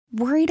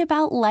Worried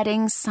about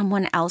letting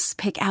someone else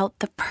pick out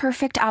the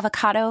perfect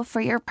avocado for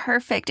your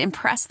perfect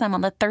impress them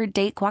on the third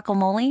date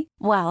guacamole?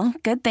 Well,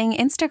 good thing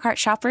Instacart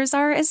shoppers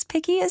are as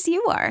picky as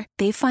you are.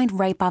 They find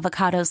ripe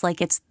avocados like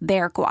it's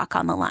their guac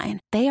on the line.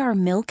 They are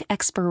milk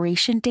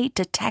expiration date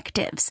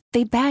detectives.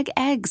 They bag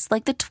eggs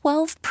like the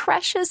 12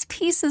 precious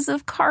pieces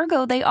of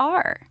cargo they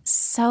are.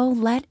 So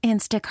let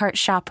Instacart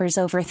shoppers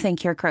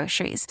overthink your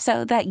groceries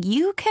so that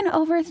you can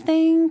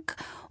overthink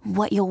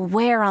what you'll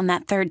wear on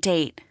that third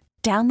date.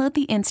 Download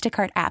the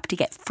Instacart app to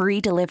get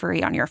free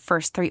delivery on your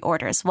first 3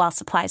 orders while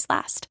supplies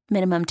last.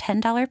 Minimum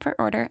 $10 per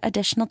order.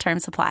 Additional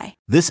terms apply.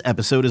 This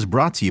episode is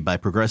brought to you by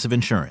Progressive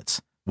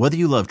Insurance. Whether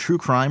you love true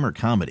crime or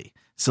comedy,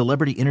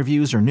 celebrity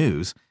interviews or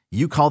news,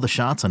 you call the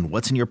shots on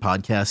what's in your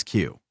podcast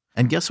queue.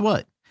 And guess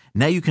what?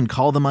 Now you can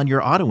call them on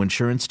your auto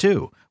insurance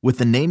too with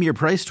the Name Your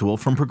Price tool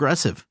from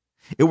Progressive.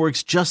 It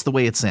works just the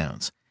way it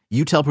sounds.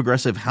 You tell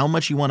Progressive how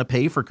much you want to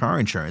pay for car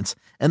insurance,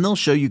 and they'll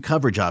show you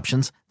coverage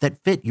options that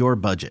fit your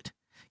budget.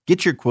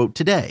 Get your quote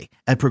today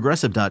at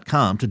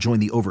Progressive.com to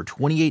join the over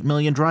 28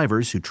 million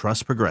drivers who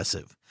trust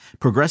Progressive.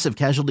 Progressive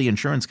Casualty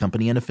Insurance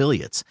Company and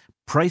Affiliates.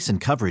 Price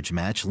and coverage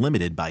match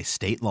limited by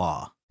state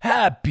law.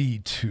 Happy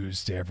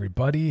Tuesday,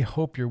 everybody.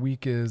 Hope your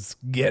week is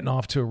getting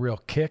off to a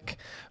real kick.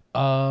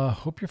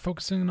 Hope you're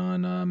focusing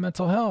on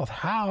mental health.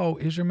 How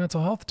is your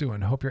mental health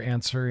doing? Hope you're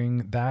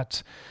answering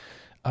that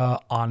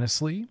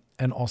honestly.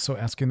 And also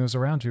asking those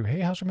around you,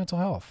 hey, how's your mental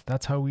health?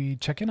 That's how we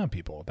check in on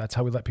people. That's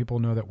how we let people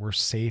know that we're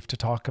safe to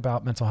talk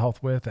about mental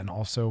health with, and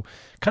also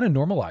kind of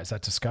normalize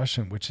that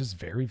discussion, which is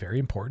very, very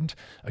important.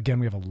 Again,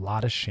 we have a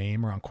lot of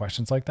shame around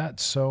questions like that.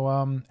 So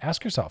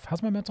ask yourself,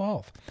 how's my mental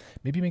health?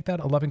 Maybe make that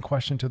a loving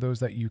question to those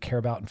that you care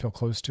about and feel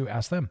close to.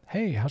 Ask them,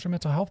 hey, how's your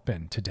mental health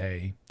been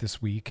today, this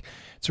week?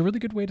 It's a really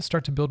good way to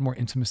start to build more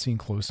intimacy and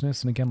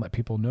closeness. And again, let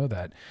people know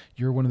that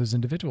you're one of those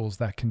individuals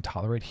that can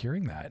tolerate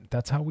hearing that.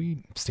 That's how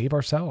we save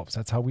ourselves.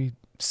 That's how we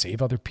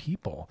save other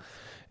people.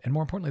 And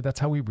more importantly,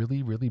 that's how we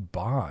really, really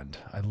bond.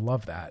 I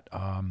love that.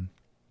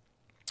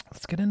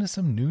 Let's get into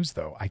some news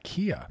though.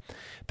 IKEA,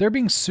 they're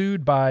being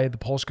sued by the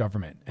Polish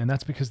government, and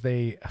that's because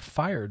they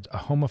fired a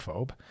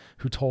homophobe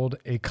who told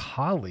a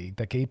colleague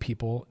that gay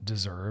people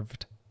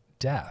deserved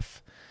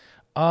death.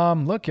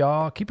 Look,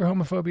 y'all, keep your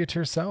homophobia to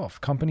yourself.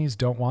 Companies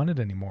don't want it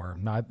anymore.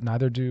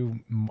 Neither do,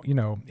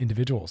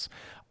 individuals.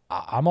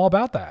 I'm all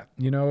about that.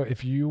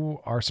 If you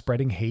are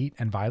spreading hate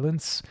and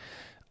violence,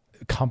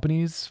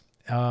 companies,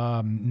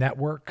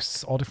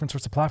 networks, all different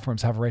sorts of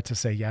platforms have a right to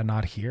say, yeah,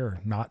 not here,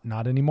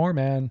 not anymore,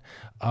 man.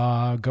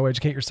 Go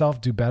educate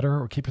yourself, do better,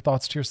 or keep your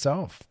thoughts to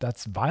yourself.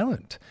 That's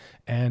violent.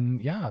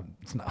 And yeah,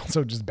 it's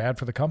also just bad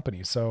for the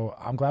company. So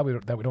I'm glad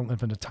that we don't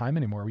live in a time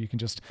anymore where you can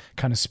just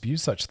kind of spew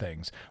such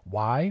things.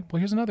 Why? Well,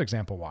 here's another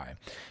example why.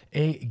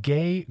 A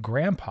gay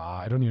grandpa,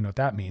 I don't even know what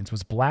that means,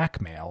 was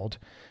blackmailed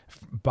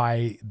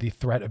by the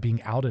threat of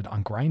being outed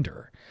on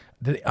Grindr.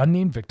 The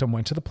unnamed victim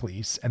went to the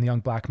police, and the young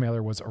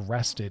blackmailer was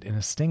arrested in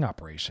a sting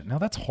operation. Now,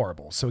 that's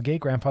horrible. So a gay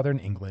grandfather in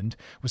England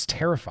was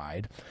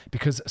terrified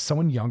because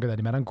someone younger that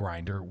he met on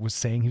Grindr was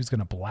saying he was going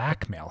to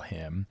blackmail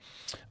him.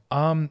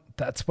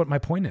 That's what my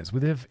point is. We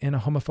live in a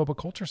homophobic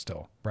culture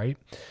still, right?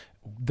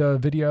 The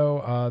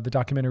video, the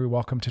documentary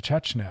Welcome to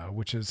Chechnya,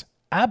 which is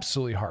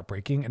absolutely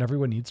heartbreaking, and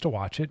everyone needs to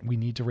watch it. We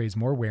need to raise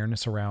more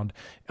awareness around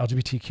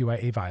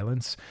LGBTQIA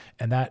violence.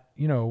 And that,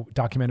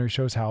 documentary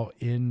shows how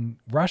in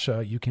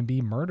Russia, you can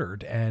be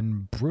murdered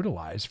and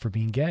brutalized for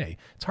being gay.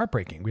 It's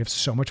heartbreaking. We have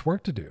so much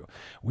work to do.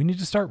 We need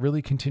to start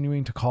really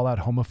continuing to call out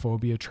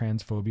homophobia,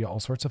 transphobia, all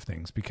sorts of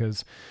things,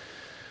 because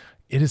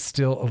it is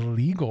still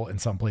illegal in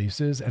some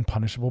places and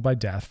punishable by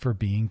death for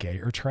being gay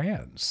or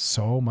trans.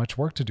 So much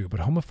work to do,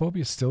 but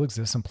homophobia still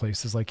exists in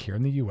places like here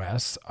in the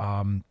US.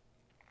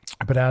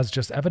 But as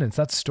just evidence,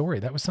 that story,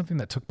 that was something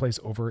that took place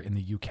over in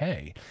the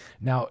UK.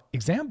 Now,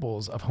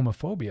 examples of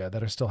homophobia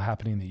that are still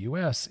happening in the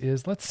US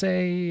is, let's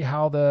say,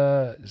 how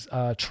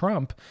the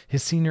Trump,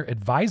 his senior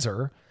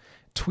advisor,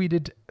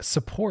 tweeted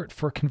support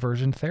for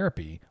conversion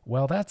therapy.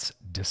 Well, that's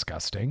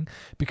disgusting,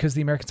 because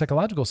the American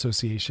Psychological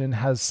Association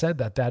has said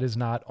that that is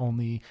not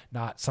only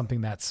not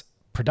something that's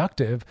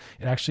productive,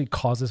 it actually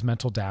causes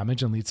mental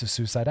damage and leads to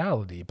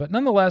suicidality. But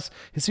nonetheless,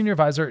 his senior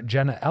advisor,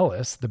 Jenna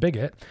Ellis, the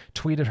bigot,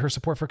 tweeted her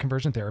support for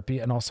conversion therapy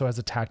and also has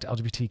attacked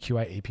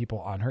LGBTQIA people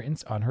on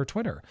her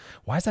Twitter.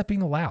 Why is that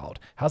being allowed?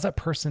 How's that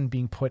person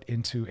being put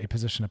into a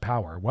position of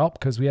power? Well,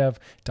 because we have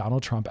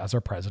Donald Trump as our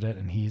president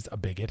and he's a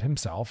bigot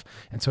himself.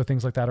 And so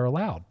things like that are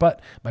allowed.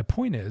 But my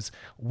point is,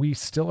 we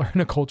still are in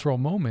a cultural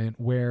moment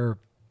where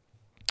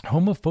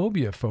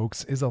homophobia,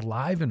 folks, is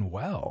alive and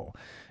well.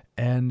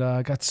 And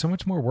got so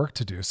much more work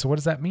to do. So what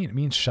does that mean? It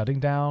means shutting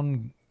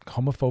down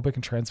homophobic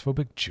and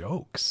transphobic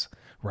jokes,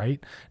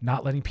 right?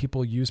 Not letting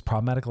people use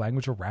problematic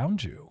language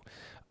around you.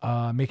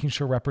 Making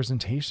sure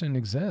representation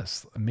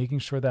exists, making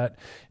sure that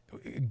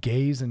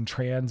gays and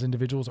trans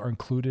individuals are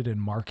included in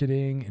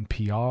marketing, in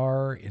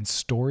PR, in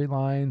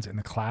storylines, in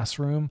the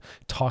classroom,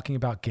 talking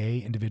about gay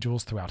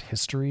individuals throughout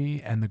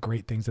history and the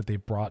great things that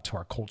they've brought to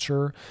our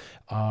culture.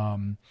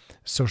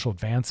 Social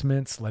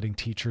advancements, letting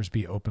teachers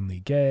be openly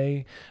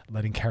gay,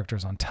 letting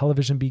characters on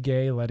television be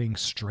gay, letting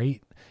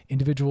straight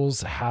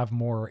individuals have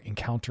more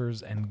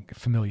encounters and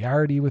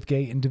familiarity with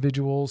gay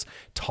individuals,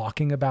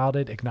 talking about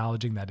it,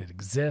 acknowledging that it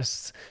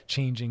exists,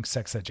 changing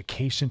sex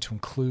education to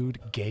include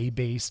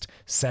gay-based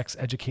sex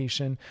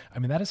education. I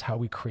mean, that is how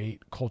we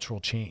create cultural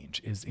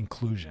change, is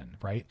inclusion,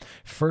 right?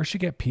 First, you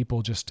get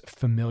people just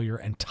familiar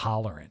and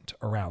tolerant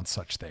around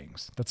such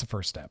things. That's the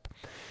first step.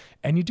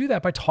 And you do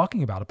that by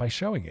talking about it, by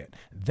showing it.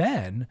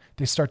 Then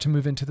they start to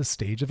move into the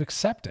stage of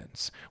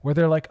acceptance, where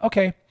they're like,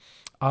 okay,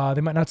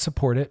 they might not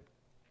support it,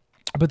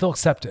 but they'll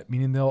accept it,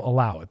 meaning they'll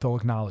allow it, they'll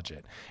acknowledge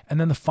it. And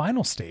then the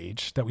final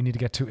stage that we need to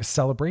get to is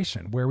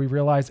celebration, where we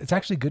realize it's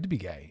actually good to be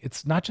gay.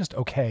 It's not just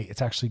okay,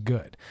 it's actually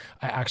good.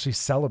 I actually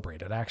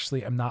celebrate it. I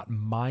actually am not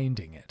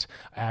minding it.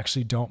 I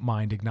actually don't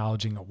mind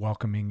acknowledging it,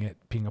 welcoming it,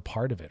 being a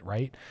part of it,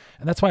 right?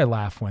 And that's why I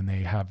laugh when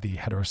they have the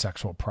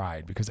heterosexual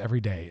pride, because every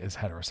day is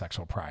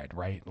heterosexual pride,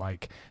 right?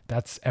 Like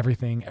that's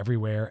everything,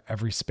 everywhere,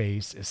 every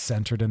space is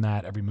centered in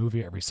that, every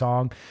movie, every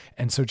song.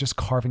 And so just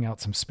carving out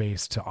some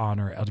space to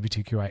honor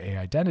LGBTQIA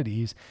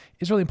identities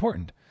is really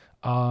important.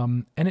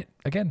 And it,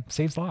 again,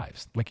 saves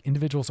lives. Like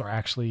individuals are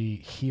actually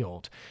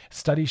healed.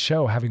 Studies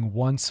show having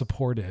one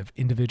supportive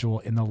individual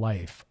in the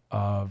life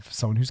of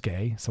someone who's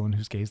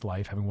gay's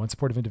life, having one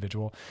supportive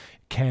individual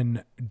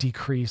can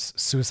decrease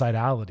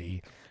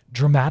suicidality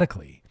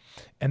dramatically.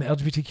 And the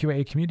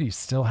LGBTQIA community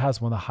still has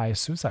one of the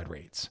highest suicide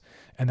rates.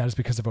 And that is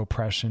because of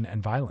oppression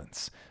and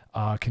violence,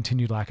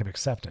 continued lack of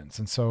acceptance.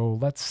 And so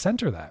let's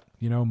center that,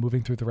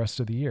 moving through the rest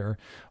of the year,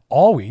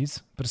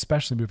 always, but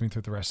especially moving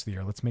through the rest of the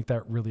year. Let's make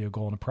that really a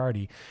goal and a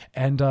priority.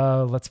 And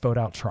let's vote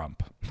out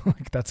Trump.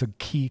 Like that's a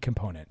key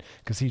component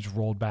because he's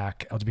rolled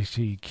back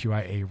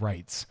LGBTQIA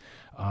rights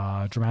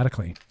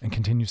dramatically and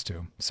continues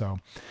to. So,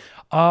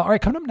 all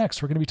right, coming up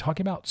next, we're going to be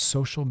talking about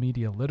social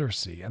media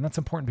literacy. And that's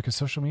important because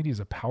social media is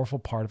a powerful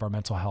part of our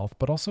mental health,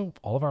 but also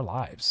all of our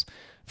lives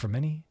for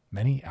many,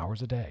 many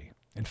hours a day.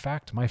 In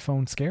fact, my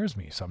phone scares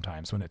me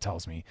sometimes when it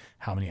tells me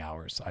how many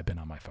hours I've been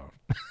on my phone.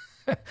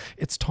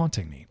 It's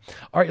taunting me.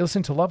 All right, you're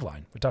listening to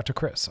Loveline with Dr.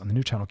 Chris on the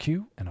new channel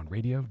Q and on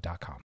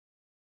radio.com.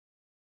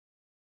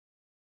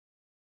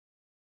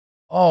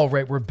 All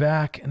right, we're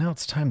back, and now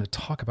it's time to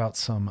talk about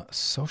some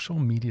social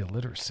media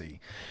literacy.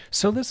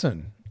 So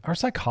listen, our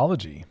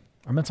psychology,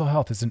 our mental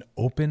health is an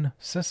open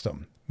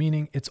system,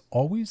 meaning it's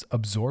always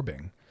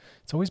absorbing.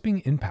 It's always being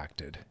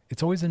impacted.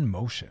 It's always in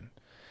motion.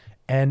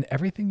 And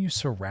everything you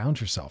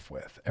surround yourself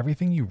with,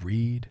 everything you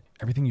read,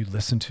 everything you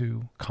listen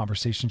to,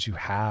 conversations you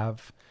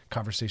have,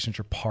 conversations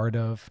you're part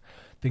of,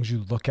 things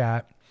you look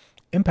at,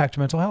 impact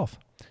your mental health.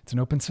 It's an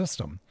open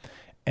system.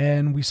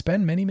 And we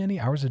spend many, many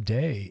hours a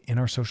day in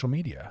our social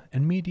media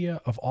and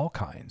media of all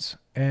kinds.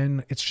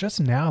 And it's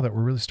just now that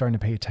we're really starting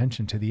to pay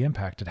attention to the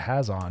impact it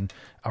has on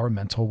our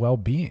mental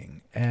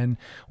well-being. And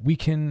we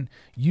can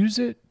use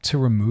it to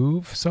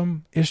remove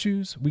some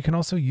issues. We can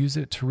also use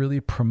it to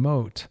really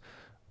promote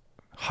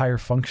higher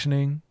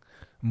functioning,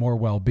 more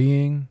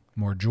well-being,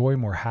 more joy,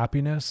 more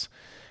happiness.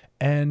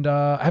 And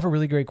I have a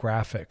really great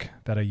graphic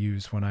that I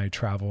use when I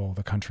travel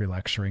the country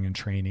lecturing and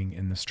training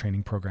in this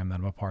training program that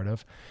I'm a part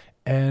of.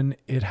 And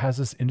it has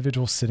this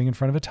individual sitting in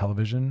front of a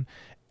television,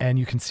 and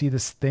you can see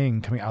this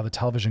thing coming out of the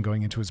television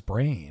going into his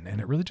brain.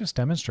 And it really just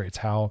demonstrates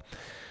how,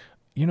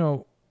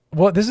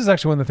 well, this is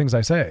actually one of the things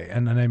I say,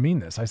 and I mean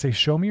this. I say,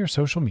 show me your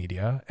social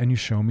media and you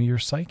show me your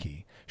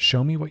psyche.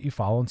 Show me what you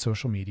follow on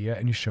social media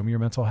and you show me your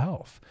mental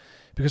health.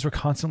 Because we're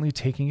constantly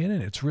taking it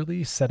in. It's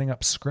really setting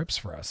up scripts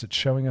for us. It's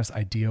showing us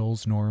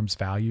ideals, norms,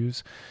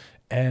 values.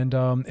 And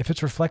if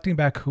it's reflecting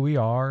back who we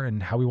are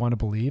and how we want to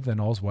believe, then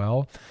all's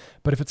well.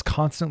 But if it's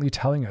constantly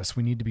telling us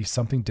we need to be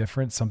something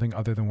different, something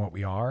other than what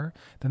we are,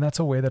 then that's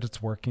a way that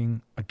it's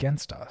working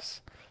against us,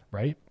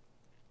 right?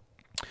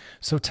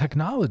 So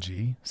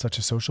technology, such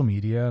as social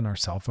media and our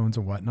cell phones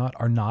and whatnot,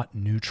 are not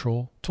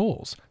neutral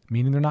tools,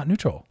 meaning they're not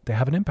neutral. They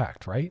have an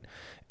impact, right?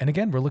 And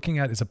again, we're looking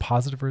at, is it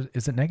positive or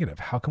is it negative?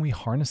 How can we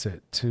harness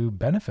it to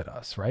benefit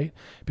us, right?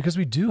 Because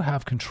we do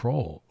have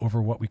control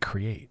over what we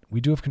create.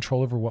 We do have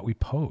control over what we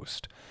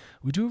post.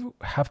 We do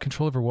have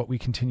control over what we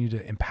continue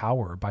to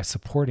empower by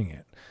supporting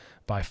it,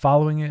 by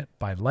following it,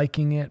 by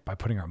liking it, by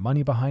putting our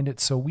money behind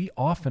it. So we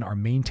often are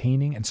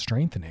maintaining and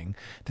strengthening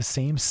the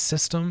same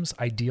systems,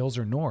 ideals,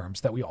 or norms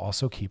that we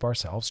also keep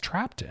ourselves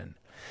trapped in.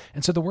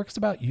 And so the work is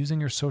about using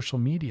your social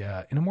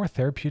media in a more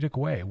therapeutic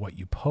way, what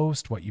you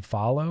post, what you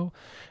follow.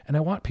 And I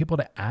want people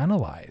to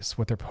analyze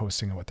what they're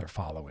posting and what they're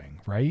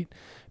following, right?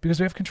 Because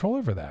we have control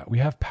over that. We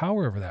have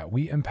power over that.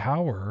 We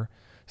empower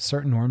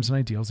certain norms and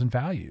ideals and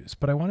values,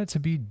 but I want it to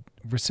be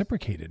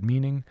reciprocated,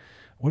 meaning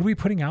what are we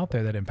putting out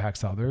there that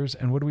impacts others,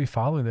 and what are we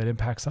following that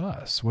impacts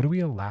us? What are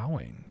we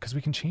allowing? Because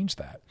we can change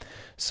that.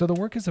 So the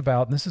work is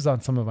about, and this is on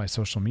some of my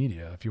social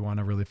media if you want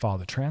to really follow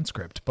the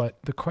transcript, but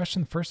the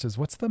question first is,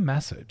 what's the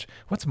message?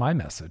 What's my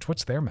message?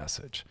 What's their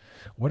message?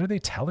 What are they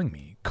telling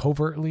me,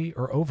 covertly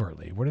or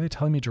overtly? What are they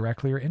telling me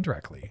directly or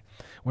indirectly?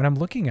 When I'm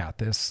looking at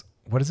this,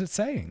 what is it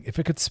saying? If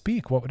it could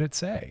speak, what would it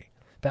say?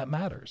 That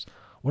matters.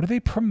 What are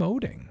they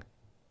promoting?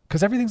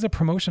 Because everything's a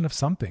promotion of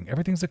something.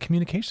 Everything's a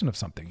communication of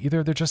something.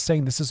 Either they're just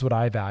saying this is what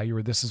I value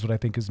or this is what I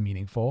think is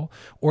meaningful,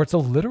 or it's a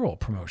literal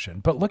promotion.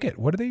 But look at,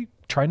 what are they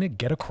trying to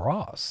get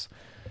across?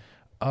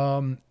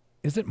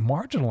 Is it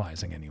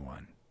marginalizing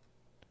anyone?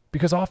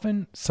 Because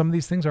often some of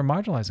these things are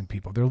marginalizing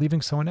people. They're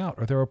leaving someone out,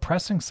 or they're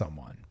oppressing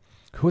someone.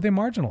 Who are they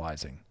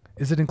marginalizing?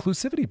 Is it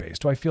inclusivity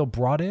based? Do I feel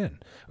brought in,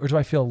 or do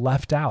I feel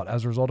left out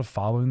as a result of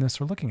following this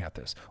or looking at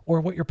this?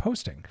 Or what you're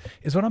posting?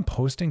 Is what I'm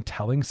posting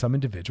telling some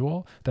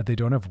individual that they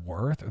don't have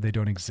worth or they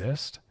don't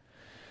exist?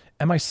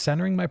 Am I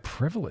centering my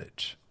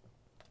privilege?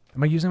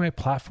 Am I using my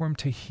platform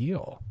to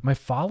heal? Am I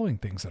following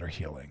things that are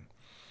healing?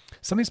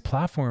 Some of these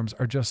platforms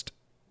are just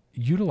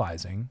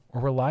utilizing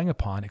or relying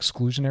upon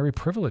exclusionary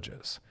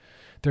privileges.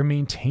 They're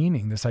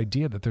maintaining this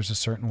idea that there's a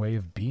certain way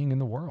of being in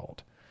the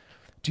world.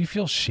 Do you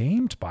feel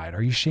shamed by it?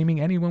 Are you shaming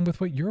anyone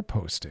with what you're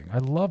posting? I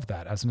love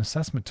that as an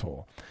assessment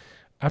tool.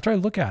 After I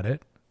look at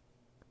it,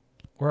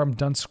 or I'm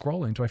done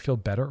scrolling, do I feel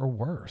better or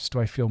worse? Do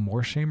I feel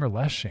more shame or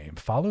less shame?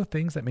 Follow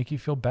things that make you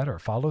feel better.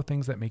 Follow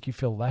things that make you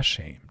feel less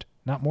shamed,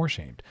 not more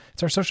shamed.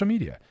 It's our social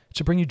media. It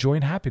should bring you joy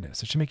and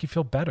happiness. It should make you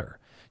feel better.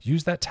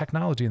 Use that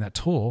technology and that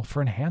tool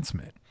for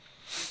enhancement.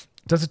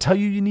 Does it tell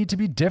you you need to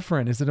be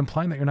different? Is it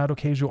implying that you're not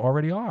okay as you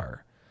already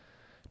are?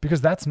 Because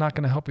that's not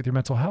going to help with your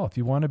mental health.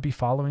 You want to be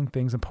following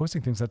things and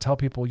posting things that tell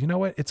people, you know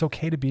what? It's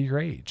okay to be your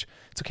age.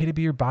 It's okay to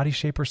be your body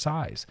shape or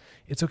size.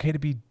 It's okay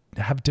to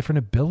have different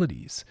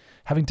abilities.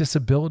 Having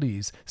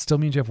disabilities still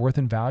means you have worth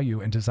and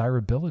value and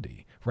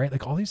desirability, right?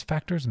 Like all these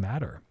factors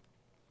matter.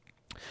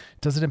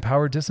 Does it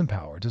empower or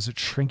disempower? Does it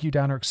shrink you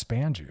down or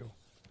expand you,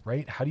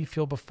 right? How do you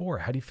feel before?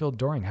 How do you feel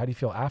during? How do you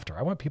feel after?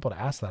 I want people to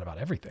ask that about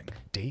everything.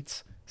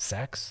 Dates,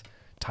 sex,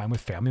 time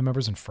with family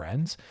members and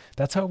friends.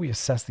 That's how we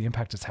assess the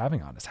impact it's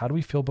having on us. How do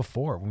we feel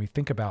before when we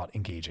think about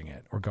engaging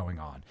it or going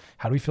on?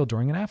 How do we feel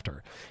during and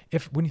after?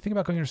 If when you think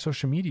about going to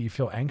social media, you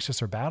feel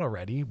anxious or bad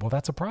already, well,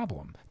 that's a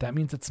problem. That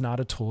means it's not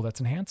a tool that's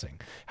enhancing.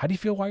 How do you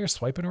feel while you're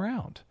swiping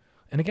around?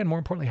 And again, more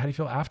importantly, how do you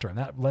feel after? And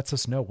that lets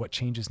us know what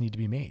changes need to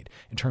be made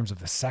in terms of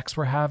the sex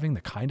we're having,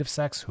 the kind of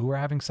sex, who we're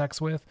having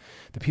sex with,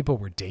 the people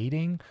we're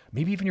dating,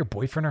 maybe even your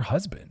boyfriend or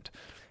husband.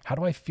 How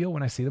do I feel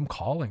when I see them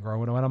calling or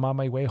when I'm on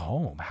my way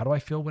home? How do I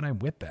feel when I'm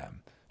with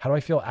them? How do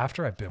I feel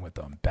after I've been with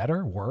them?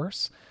 Better?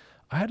 Worse?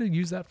 I had to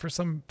use that for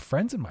some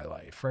friends in my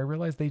life where I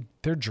realized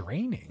they're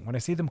draining. When I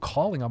see them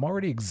calling, I'm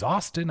already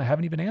exhausted and I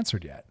haven't even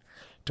answered yet.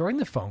 During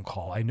the phone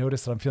call, I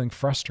notice that I'm feeling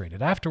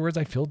frustrated. Afterwards,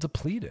 I feel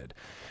depleted.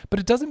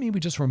 But it doesn't mean we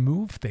just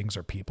remove things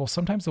or people.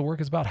 Sometimes the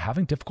work is about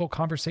having difficult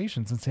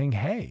conversations and saying,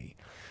 hey,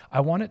 I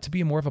want it to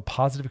be more of a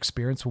positive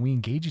experience when we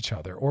engage each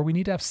other, or we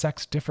need to have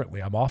sex differently.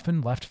 I'm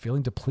often left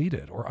feeling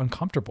depleted or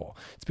uncomfortable.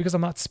 It's because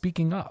I'm not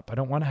speaking up. I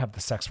don't want to have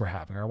the sex we're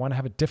having, or I want to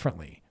have it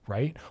differently,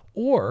 right?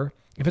 Or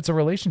if it's a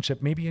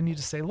relationship, maybe you need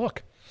to say,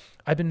 look,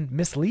 I've been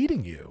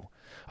misleading you.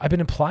 I've been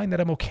implying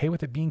that I'm okay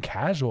with it being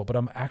casual, but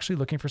I'm actually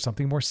looking for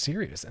something more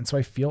serious. And so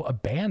I feel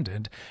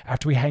abandoned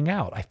after we hang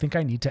out. I think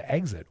I need to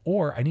exit,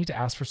 or I need to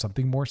ask for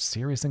something more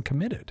serious and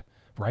committed,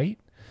 right?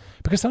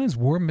 Because sometimes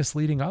we're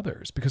misleading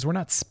others because we're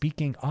not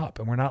speaking up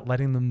and we're not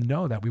letting them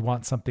know that we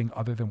want something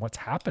other than what's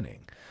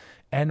happening.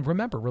 And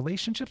remember,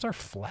 relationships are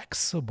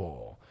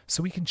flexible,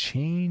 so we can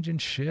change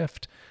and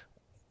shift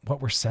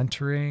what we're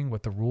centering,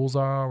 what the rules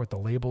are, what the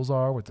labels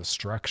are, what the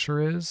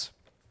structure is.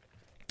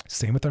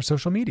 Same with our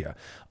social media.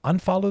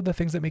 Unfollow the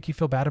things that make you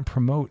feel bad and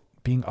promote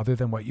being other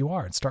than what you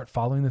are, and start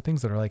following the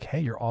things that are like, hey,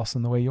 you're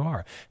awesome the way you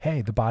are.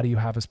 Hey, the body you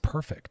have is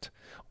perfect.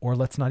 Or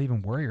let's not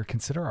even worry or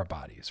consider our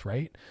bodies,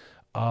 right?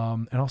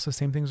 And also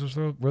same things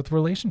with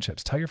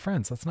relationships. Tell your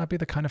friends, let's not be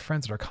the kind of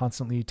friends that are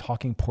constantly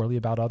talking poorly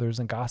about others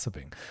and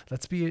gossiping.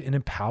 Let's be an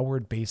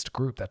empowered based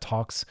group that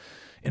talks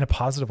in a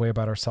positive way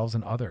about ourselves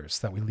and others,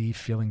 that we leave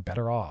feeling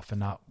better off and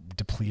not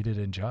depleted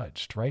and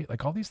judged, right?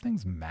 Like all these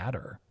things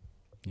matter,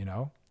 you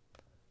know?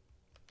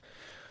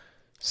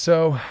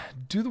 So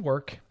do the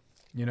work,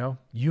 you know,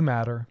 you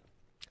matter.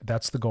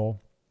 That's the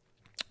goal.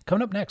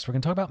 Coming up next, we're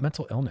going to talk about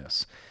mental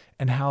illness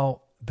and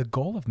how the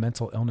goal of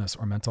mental illness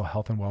or mental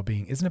health and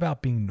well-being isn't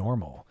about being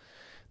normal.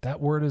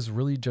 That word is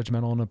really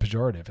judgmental and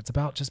pejorative. It's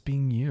about just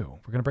being you.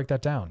 We're going to break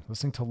that down.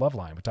 Listening to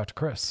Loveline with Dr.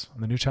 Chris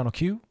on the new channel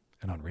Q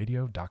and on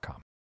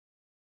radio.com.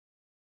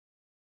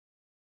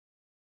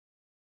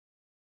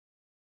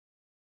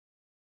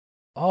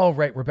 All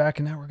right, we're back,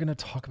 and now we're going to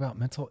talk about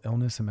mental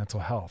illness and mental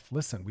health.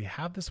 Listen, we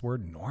have this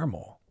word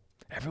normal.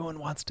 Everyone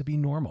wants to be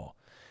normal.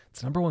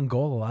 It's the number one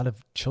goal a lot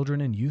of children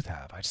and youth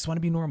have. I just want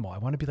to be normal. I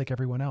want to be like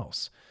everyone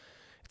else.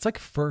 It's like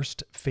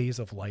first phase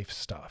of life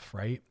stuff,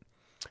 right?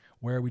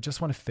 Where we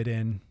just want to fit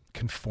in,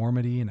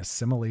 conformity and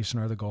assimilation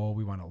are the goal.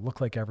 We want to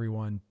look like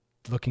everyone.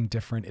 Looking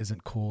different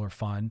isn't cool or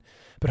fun.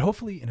 But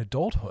hopefully in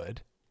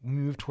adulthood, when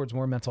we move towards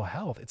more mental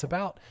health, it's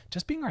about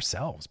just being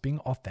ourselves, being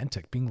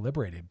authentic, being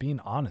liberated, being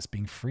honest,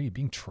 being free,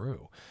 being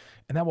true.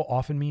 And that will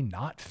often mean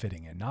not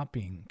fitting in, not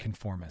being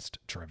conformist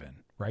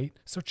driven, right?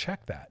 So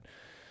check that.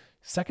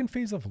 Second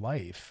phase of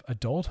life,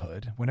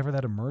 adulthood, whenever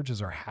that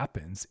emerges or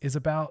happens, is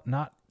about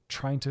not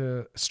trying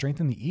to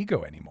strengthen the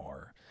ego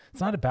anymore.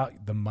 It's not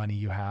about the money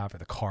you have or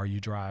the car you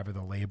drive or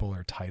the label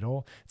or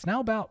title. It's now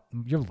about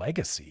your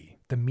legacy,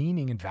 the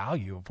meaning and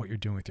value of what you're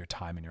doing with your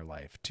time in your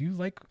life. Do you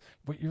like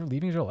what you're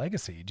leaving as your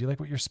legacy? Do you like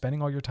what you're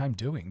spending all your time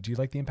doing? Do you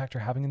like the impact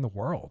you're having in the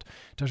world?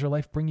 Does your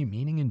life bring you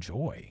meaning and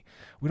joy?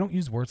 We don't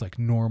use words like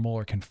normal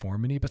or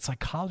conformity, but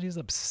psychology is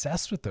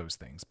obsessed with those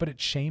things. But it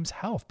shames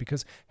health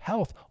because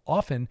health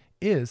often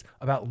is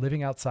about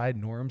living outside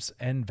norms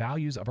and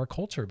values of our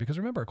culture. Because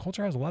remember, our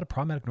culture has a lot of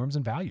problematic norms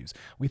and values.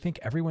 We think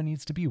everyone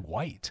needs to be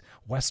white,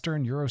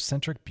 Western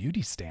Eurocentric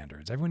beauty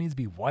standards. Everyone needs to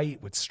be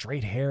white with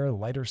straight hair,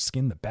 lighter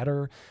skin, the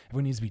better.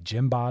 Everyone needs to be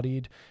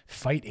gym-bodied,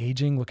 fight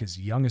aging, look as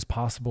young as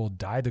possible,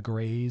 dye the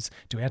grays,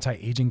 do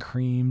anti-aging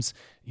creams,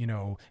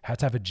 have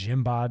to have a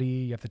gym body.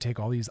 You have to take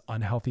all these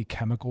unhealthy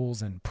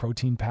chemicals and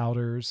protein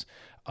powders.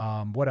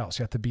 What else?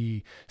 You have to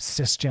be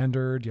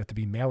cisgendered. You have to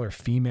be male or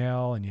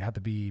female, and you have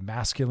to be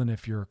masculine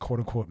if you're quote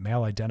unquote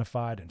male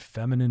identified and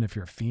feminine if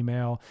you're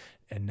female,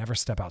 and never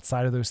step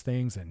outside of those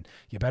things. And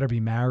you better be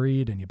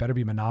married and you better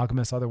be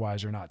monogamous.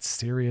 Otherwise you're not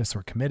serious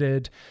or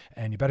committed.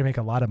 And you better make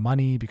a lot of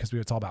money because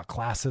it's all about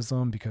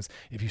classism. Because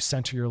if you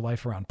center your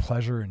life around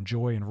pleasure and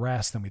joy and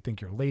rest, then we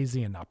think you're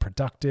lazy and not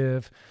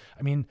productive.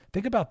 I mean,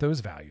 think about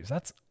those values.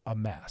 That's a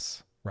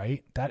mess.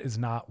 Right? That is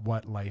not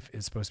what life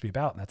is supposed to be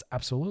about. And that's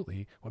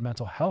absolutely what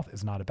mental health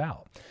is not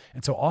about.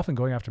 And so often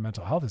going after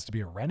mental health is to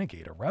be a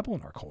renegade, a rebel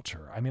in our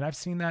culture. I mean, I've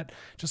seen that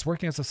just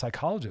working as a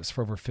psychologist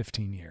for over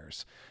 15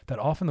 years, that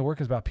often the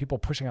work is about people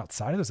pushing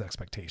outside of those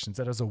expectations,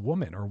 that as a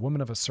woman or a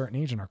woman of a certain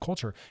age in our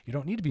culture, you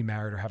don't need to be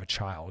married or have a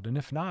child. And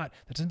if not,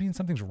 that doesn't mean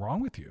something's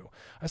wrong with you.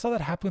 I saw that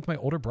happen with my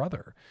older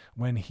brother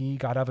when he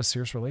got out of a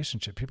serious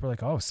relationship. People are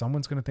like, oh,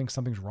 someone's going to think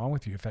something's wrong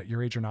with you if at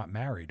your age you're not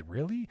married.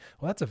 Really?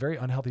 Well, that's a very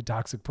unhealthy,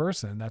 toxic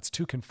person. That's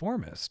too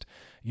conformist.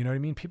 You know what I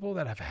mean? People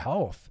that have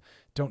health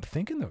don't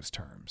think in those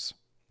terms.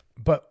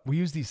 But we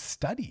use these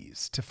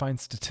studies to find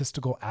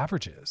statistical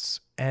averages,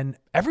 and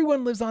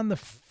everyone lives on the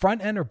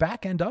front end or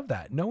back end of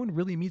that. No one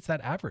really meets that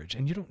average,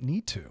 and you don't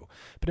need to.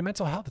 But in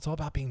mental health, it's all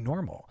about being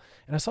normal.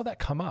 And I saw that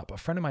come up. A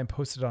friend of mine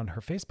posted on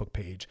her Facebook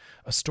page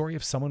a story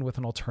of someone with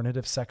an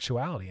alternative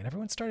sexuality, and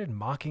everyone started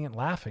mocking and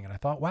laughing. And I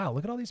thought, wow,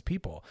 look at all these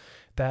people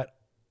that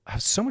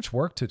have so much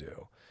work to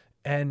do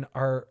and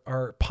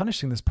are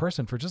punishing this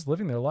person for just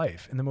living their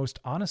life in the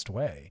most honest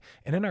way.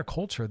 And in our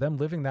culture, them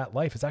living that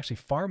life is actually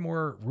far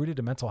more rooted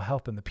in mental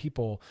health than the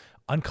people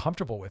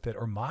uncomfortable with it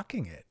or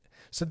mocking it.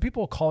 So the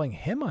people calling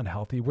him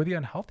unhealthy were the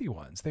unhealthy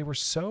ones. They were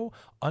so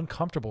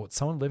uncomfortable with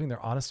someone living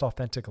their honest,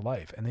 authentic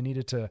life, and they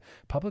needed to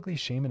publicly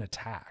shame and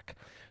attack.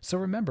 So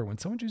remember, when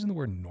someone's using the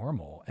word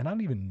normal, and I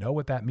don't even know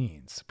what that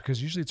means,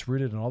 because usually it's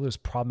rooted in all those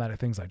problematic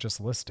things I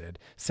just listed,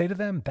 say to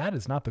them, that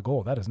is not the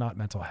goal. That is not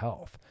mental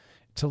health.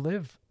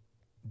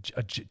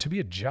 To be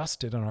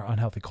adjusted in our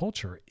unhealthy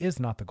culture is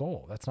not the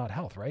goal. That's not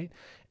health, right?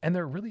 And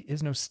there really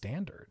is no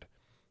standard,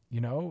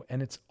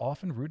 and it's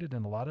often rooted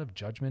in a lot of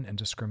judgment and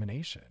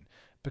discrimination,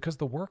 because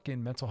the work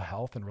in mental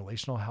health and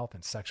relational health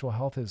and sexual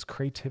health is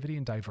creativity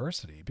and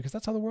diversity, because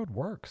that's how the world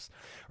works.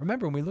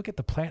 Remember, when we look at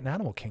the plant and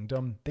animal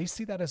kingdom, they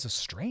see that as a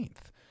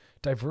strength.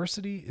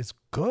 Diversity is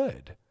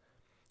good.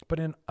 But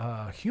in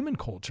human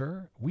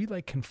culture, we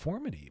like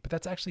conformity, but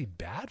that's actually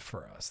bad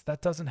for us.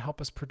 That doesn't help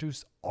us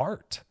produce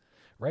art.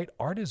 Right?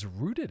 Art is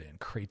rooted in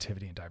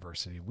creativity and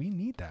diversity. We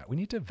need that. We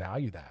need to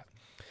value that.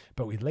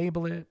 But we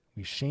label it,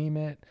 we shame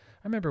it.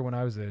 I remember when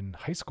I was in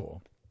high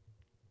school,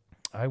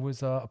 I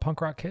was a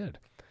punk rock kid,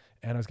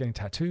 and I was getting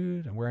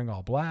tattooed and wearing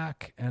all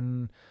black,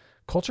 and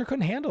culture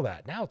couldn't handle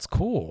that. Now it's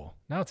cool.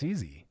 Now it's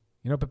easy.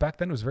 But back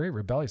then it was very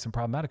rebellious and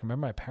problematic. I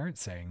remember my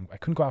parents saying I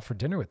couldn't go out for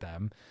dinner with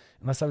them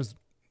unless I was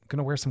going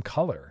to wear some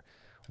color.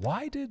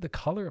 Why did the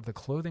color of the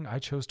clothing I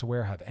chose to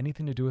wear have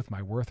anything to do with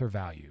my worth or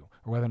value,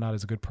 or whether or not I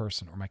was a good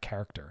person or my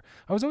character?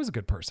 I was always a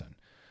good person,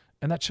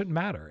 and that shouldn't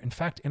matter. In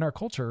fact, in our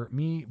culture,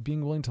 me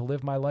being willing to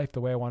live my life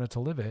the way I wanted to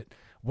live it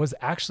was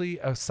actually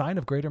a sign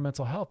of greater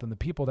mental health than the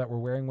people that were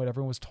wearing what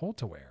everyone was told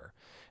to wear.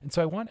 And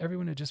so I want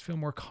everyone to just feel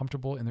more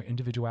comfortable in their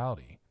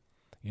individuality,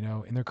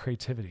 in their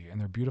creativity and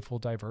their beautiful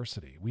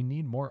diversity. We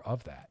need more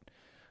of that.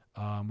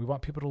 We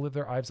want people to live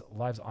their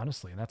lives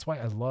honestly. And that's why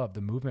I love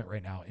the movement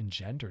right now in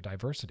gender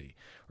diversity,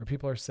 where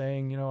people are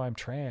saying, I'm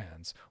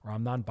trans or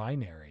I'm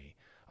non-binary.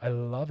 I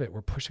love it.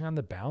 We're pushing on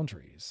the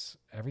boundaries.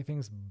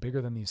 Everything's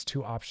bigger than these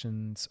two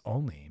options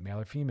only, male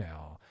or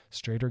female,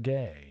 straight or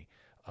gay,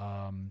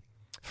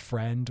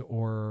 friend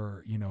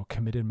or,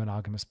 committed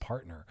monogamous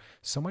partner.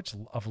 So much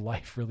of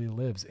life really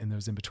lives in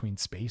those in-between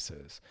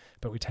spaces,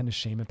 but we tend to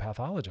shame and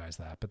pathologize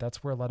that. But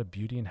that's where a lot of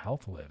beauty and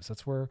health lives.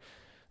 That's where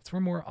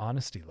more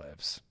honesty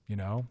lives,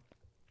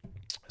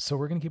 So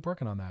we're going to keep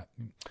working on that.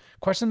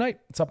 Question night.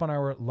 It's up on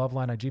our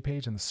Loveline IG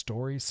page and the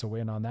story. So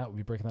weighing on that, we'll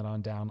be breaking that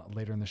on down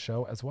later in the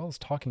show, as well as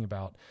talking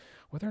about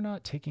whether or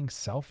not taking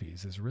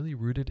selfies is really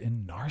rooted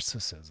in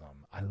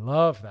narcissism. I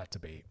love that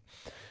debate.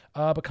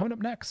 But coming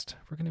up next,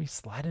 we're going to be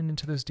sliding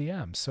into those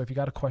DMs. So if you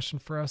got a question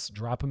for us,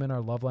 drop them in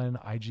our Loveline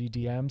IG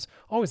DMs,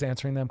 always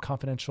answering them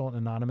confidential and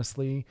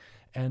anonymously.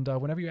 And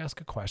whenever you ask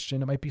a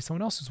question, it might be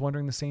someone else who's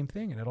wondering the same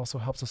thing. And it also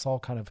helps us all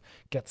kind of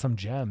get some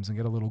gems and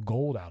get a little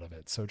gold out of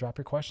it. So drop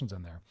your questions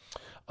in there.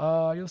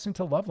 You're listening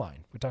to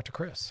Loveline with Dr.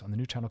 Chris on the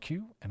new Channel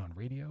Q and on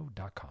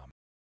radio.com.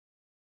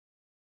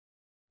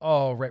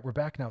 All right, we're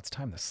back now. It's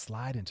time to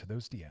slide into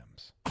those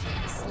DMs.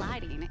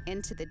 Sliding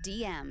into the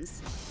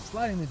DMs.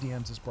 Sliding the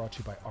DMs is brought to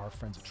you by our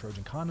friends at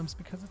Trojan Condoms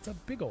because it's a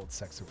big old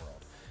sexy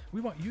world. We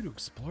want you to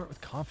explore it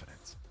with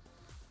confidence.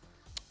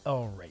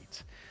 All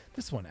right.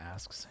 This one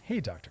asks, hey,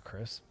 Dr.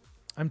 Chris,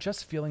 I'm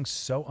just feeling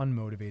so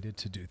unmotivated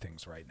to do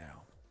things right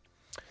now.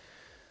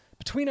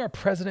 Between our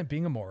president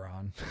being a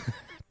moron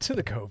to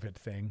the COVID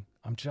thing,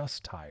 I'm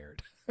just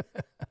tired.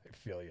 I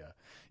feel ya.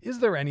 Is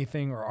there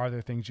anything or are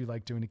there things you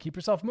like doing to keep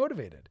yourself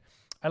motivated?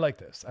 I like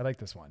this. I like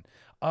this one.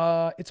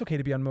 It's okay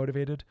to be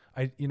unmotivated.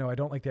 I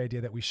don't like the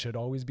idea that we should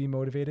always be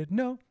motivated.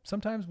 No,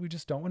 sometimes we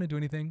just don't want to do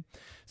anything.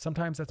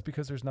 Sometimes that's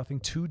because there's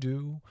nothing to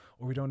do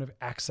or we don't have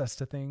access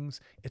to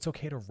things. It's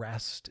okay to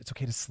rest. It's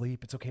okay to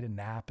sleep. It's okay to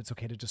nap. It's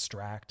okay to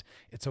distract.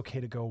 It's okay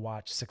to go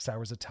watch 6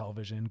 hours of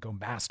television, go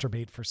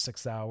masturbate for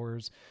 6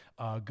 hours,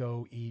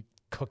 go eat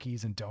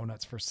cookies and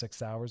donuts for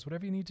 6 hours,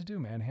 whatever you need to do,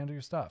 man, handle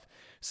your stuff.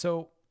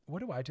 So what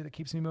do I do that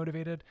keeps me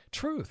motivated?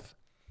 Truth.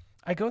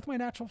 I go with my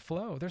natural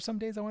flow. There's some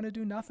days I want to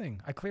do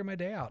nothing. I clear my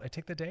day out. I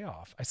take the day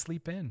off. I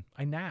sleep in.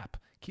 I nap,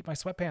 keep my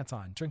sweatpants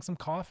on, drink some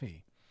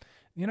coffee.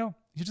 You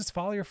just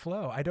follow your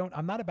flow.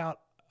 I'm not about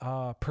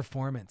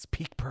performance,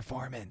 peak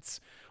performance,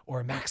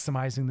 or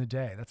maximizing the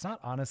day. That's not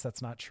honest.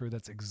 That's not true.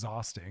 That's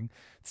exhausting.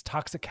 It's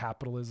toxic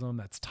capitalism.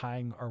 That's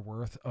tying our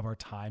worth of our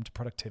time to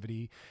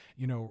productivity.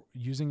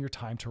 Using your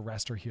time to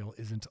rest or heal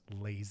isn't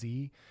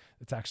lazy.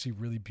 It's actually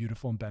really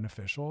beautiful and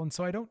beneficial. And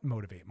so I don't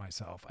motivate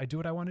myself. I do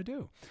what I want to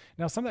do.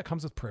 Now, some of that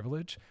comes with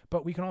privilege,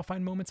 but we can all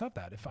find moments of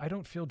that. If I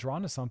don't feel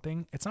drawn to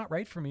something, it's not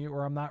right for me,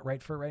 or I'm not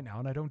right for it right now,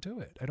 and I don't do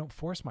it. I don't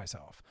force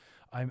myself.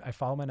 I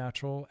follow my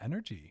natural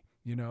energy.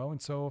 And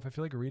so if I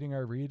feel like reading, I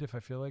read. If I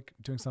feel like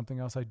doing something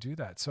else, I do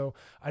that. So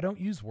I don't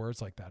use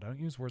words like that. I don't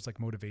use words like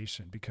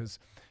motivation, because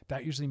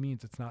that usually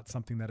means it's not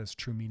something that has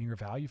true meaning or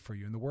value for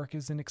you. And the work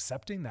is in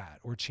accepting that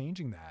or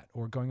changing that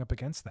or going up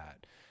against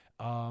that.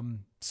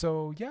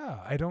 So yeah,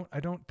 I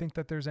don't think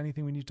that there's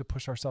anything we need to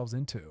push ourselves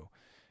into.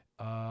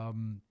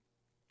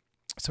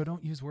 So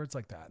don't use words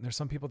like that. And there's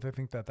some people that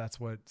think that that's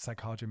what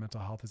psychology and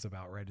mental health is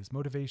about, right? Is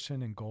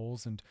motivation and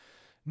goals. And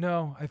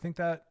no, I think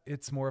that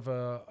it's more of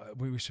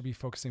we should be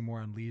focusing more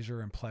on leisure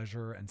and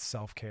pleasure and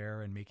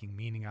self-care and making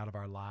meaning out of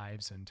our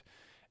lives, and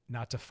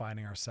not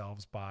defining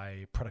ourselves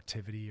by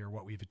productivity or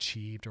what we've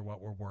achieved or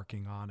what we're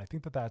working on. I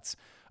think that that's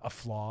a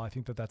flaw. I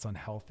think that that's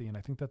unhealthy. And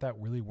I think that that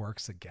really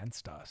works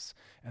against us,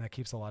 and that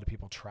keeps a lot of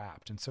people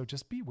trapped. And so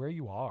just be where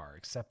you are,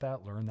 accept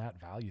that, learn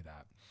that, value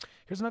that.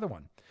 Here's another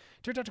one.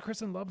 Dear Dr.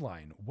 Chris in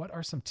Loveline, what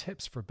are some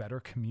tips for better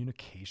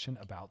communication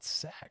about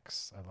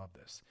sex? I love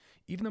this.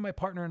 Even though my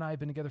partner and I have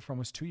been together for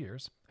almost 2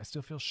 years, I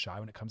still feel shy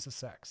when it comes to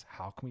sex.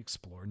 How can we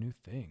explore new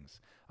things?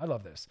 I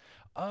love this.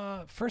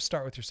 First,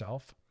 start with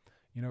yourself.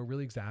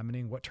 Really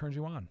examining what turns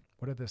you on.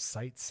 What are the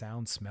sights,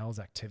 sounds, smells,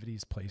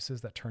 activities,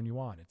 places that turn you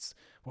on? It's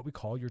what we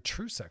call your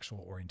true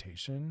sexual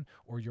orientation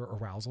or your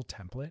arousal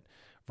template.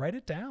 Write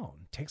it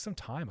down. Take some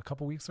time, a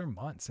couple weeks or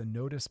months, and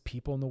notice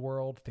people in the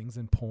world, things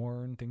in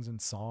porn, things in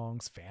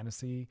songs,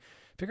 fantasy.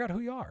 Figure out who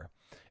you are.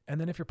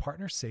 And then if your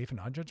partner's safe and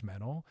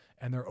non-judgmental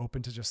and they're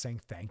open to just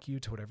saying thank you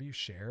to whatever you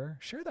share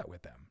that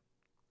with them.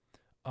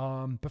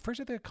 But first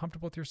you have to get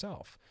comfortable with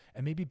yourself,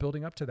 and maybe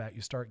building up to that,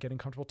 you start getting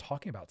comfortable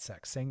talking about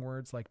sex, saying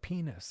words like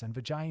penis and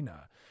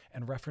vagina,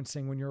 and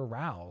referencing when you're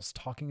aroused,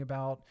 talking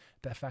about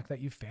the fact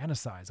that you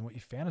fantasize and what you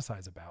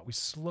fantasize about. We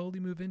slowly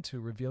move into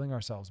revealing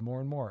ourselves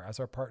more and more as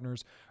our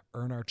partners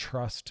earn our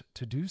trust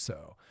to do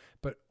so.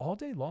 But all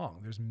day long,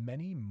 there's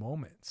many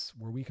moments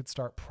where we could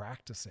start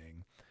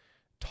practicing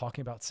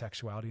talking about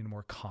sexuality in a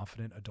more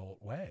confident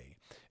adult way.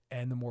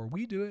 And the more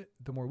we do it,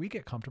 the more we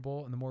get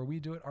comfortable, and the more we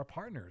do it, our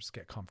partners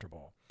get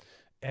comfortable.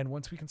 And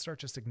once we can start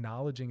just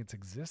acknowledging its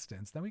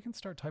existence, then we can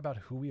start talking about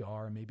who we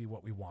are and maybe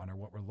what we want or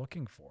what we're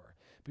looking for.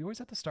 But you always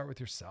have to start with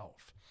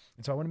yourself.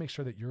 And so I want to make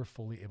sure that you're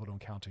fully able to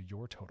encounter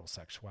your total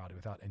sexuality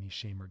without any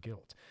shame or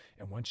guilt.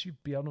 And once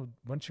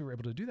you're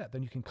able to do that,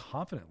 then you can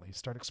confidently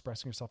start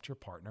expressing yourself to your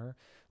partner,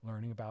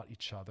 learning about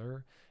each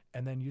other,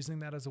 and then using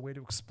that as a way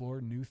to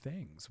explore new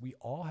things. We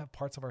all have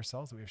parts of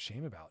ourselves that we have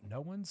shame about. No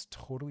one's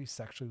totally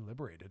sexually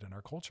liberated in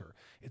our culture.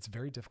 It's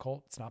very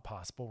difficult. It's not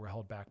possible. We're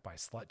held back by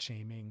slut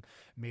shaming,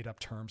 made up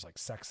terms like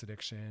sex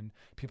addiction.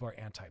 People are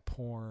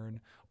anti-porn.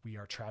 We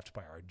are trapped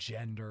by our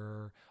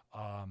gender,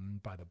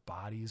 by the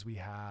bodies we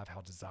have,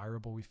 how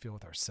desirable we feel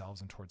with ourselves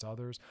and towards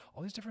others.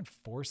 All these different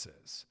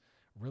forces,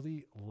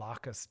 really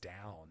lock us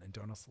down and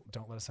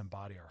don't let us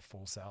embody our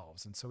full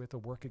selves. And so we have to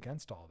work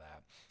against all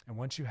that. And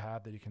once you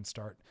have that, you can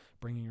start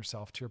bringing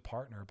yourself to your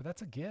partner. But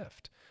that's a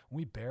gift. When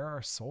we bare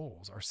our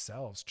souls,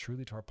 ourselves,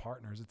 truly to our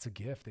partners, it's a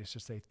gift. They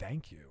should say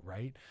thank you,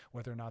 right?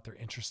 Whether or not they're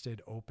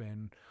interested,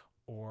 open,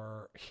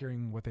 or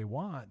hearing what they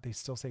want, they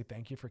still say,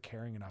 thank you for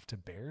caring enough to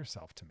bare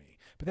yourself to me.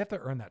 But they have to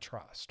earn that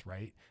trust,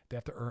 right? We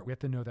have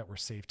to know that we're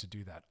safe to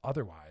do that.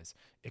 Otherwise,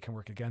 it can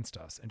work against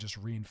us and just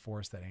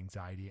reinforce that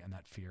anxiety and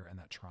that fear and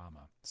that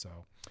trauma. So,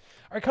 all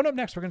right, coming up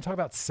next, we're going to talk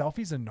about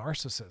selfies and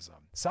narcissism.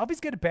 Selfies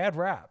get a bad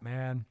rap,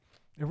 man.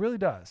 It really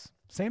does.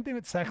 Same thing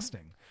with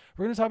sexting.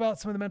 We're going to talk about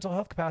some of the mental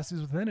health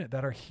capacities within it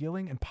that are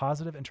healing and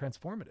positive and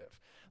transformative.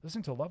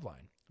 Listening to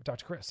Loveline with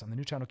Dr. Chris on the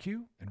new channel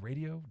Q and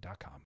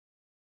radio.com.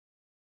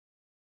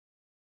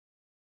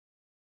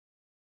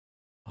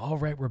 All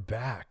right, we're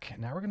back.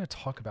 Now we're going to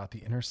talk about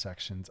the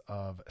intersections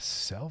of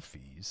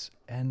selfies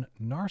and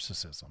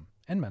narcissism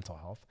and mental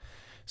health.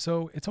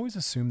 So it's always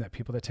assumed that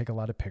people that take a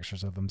lot of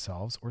pictures of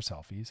themselves or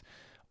selfies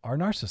are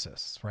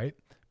narcissists, right?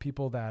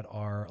 People that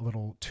are a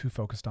little too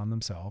focused on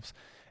themselves.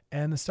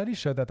 And the studies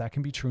show that that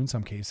can be true in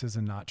some cases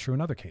and not true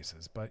in other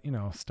cases. But, you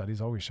know,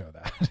 studies always show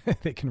that.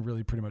 They can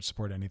really pretty much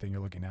support anything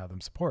you're looking to have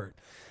them support.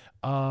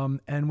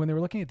 And when they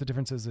were looking at the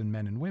differences in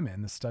men and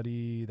women, the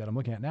study that I'm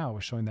looking at now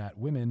was showing that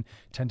women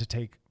tend to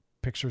take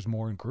pictures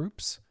more in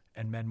groups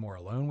and men more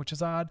alone, which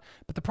is odd.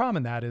 But the problem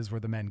in that is, were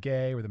the men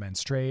gay, were the men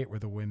straight, were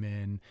the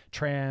women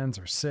trans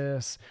or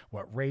cis,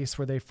 what race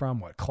were they from,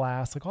 what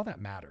class, like all that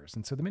matters.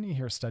 And so the minute you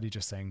hear a study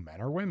just saying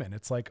men or women,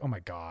 it's like, oh my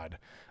God,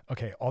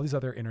 okay, all these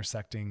other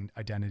intersecting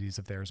identities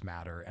of theirs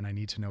matter. And I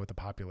need to know what the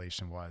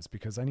population was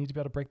because I need to be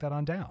able to break that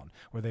on down.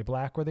 Were they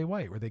black? Were they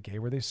white? Were they gay?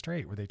 Were they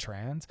straight? Were they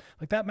trans?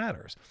 Like that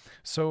matters.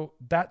 So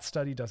that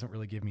study doesn't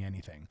really give me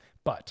anything.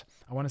 But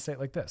I want to say it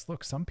like this.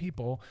 Look, some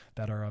people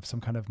that are of some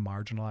kind of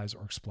marginalized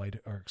or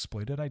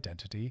exploited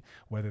identity,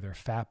 whether they're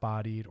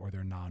fat-bodied or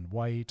they're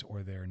non-white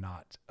or they're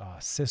not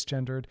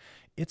cisgendered,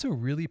 it's a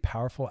really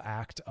powerful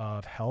act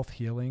of health,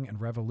 healing,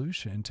 and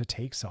revolution to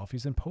take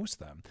selfies and post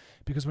them.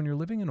 Because when you're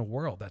living in a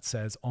world that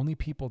says only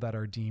people that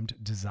are deemed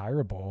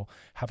desirable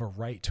have a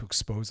right to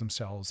expose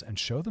themselves and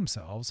show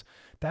themselves,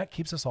 that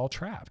keeps us all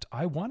trapped.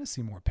 I want to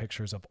see more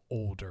pictures of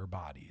older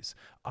bodies.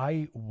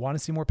 I want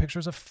to see more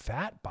pictures of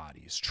fat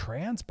bodies,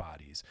 trans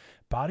bodies,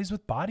 bodies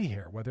with body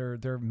hair, whether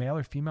they're male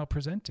or female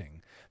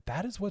presenting.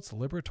 That is what's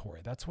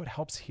liberatory. That's what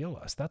helps heal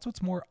us. That's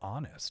what's more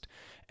honest.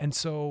 And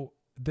so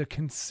the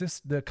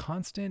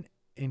constant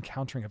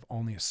encountering of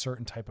only a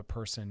certain type of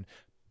person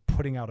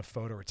putting out a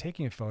photo or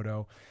taking a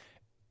photo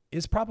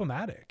is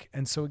problematic.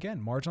 And so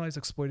again, marginalized,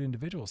 exploited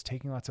individuals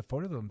taking lots of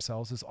photos of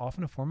themselves is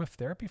often a form of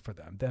therapy for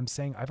them. Them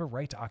saying, I have a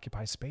right to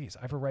occupy space.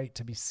 I have a right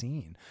to be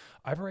seen.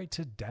 I have a right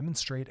to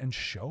demonstrate and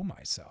show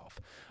myself.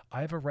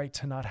 I have a right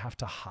to not have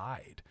to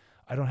hide.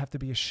 I don't have to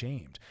be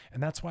ashamed.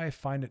 And that's why I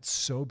find it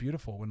so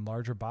beautiful when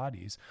larger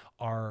bodies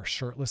are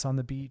shirtless on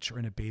the beach or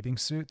in a bathing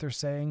suit. They're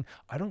saying,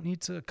 I don't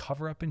need to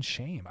cover up in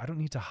shame. I don't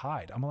need to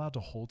hide. I'm allowed to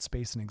hold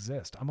space and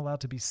exist. I'm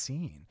allowed to be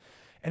seen.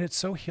 And it's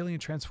so healing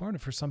and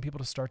transformative for some people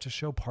to start to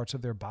show parts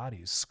of their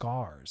bodies,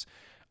 scars,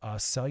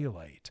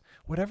 cellulite,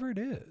 whatever it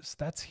is,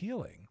 that's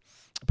healing.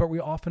 But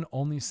we often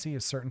only see a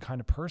certain kind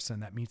of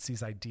person that meets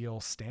these ideal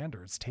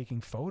standards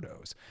taking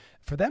photos.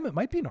 For them, it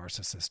might be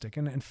narcissistic.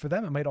 And for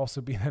them, it might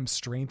also be them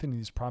strengthening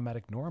these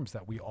problematic norms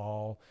that we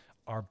all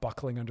are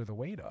buckling under the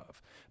weight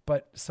of.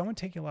 But someone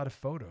taking a lot of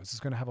photos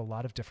is going to have a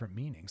lot of different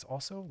meanings.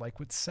 Also,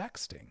 like with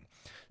sexting.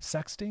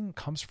 Sexting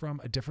comes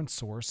from a different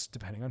source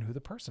depending on who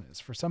the person is.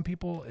 For some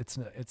people, it's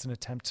an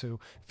attempt to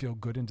feel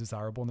good and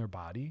desirable in their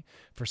body.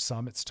 For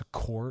some, it's to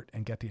court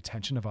and get the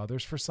attention of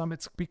others. For some,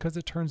 it's because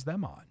it turns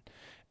them on.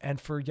 And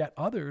for yet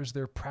others,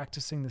 they're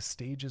practicing the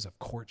stages of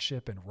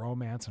courtship and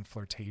romance and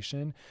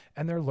flirtation,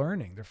 and they're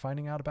learning. They're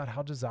finding out about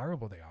how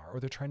desirable they are, or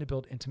they're trying to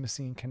build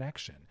intimacy and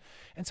connection.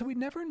 And so we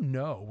never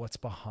know what's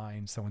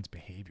behind someone's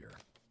behavior,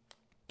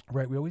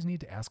 right? We always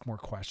need to ask more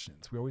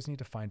questions. We always need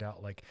to find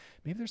out, like,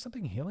 maybe there's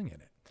something healing in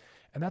it.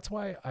 And that's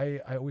why I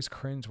always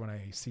cringe when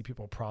I see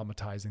people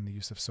problematizing the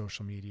use of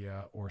social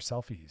media or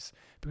selfies,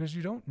 because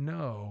you don't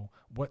know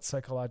what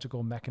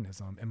psychological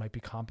mechanism it might be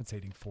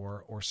compensating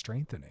for or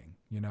strengthening,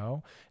 you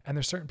know? And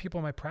there's certain people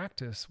in my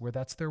practice where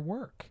that's their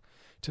work,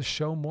 to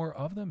show more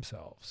of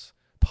themselves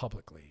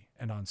publicly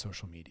and on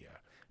social media,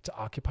 to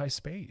occupy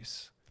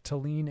space, to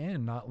lean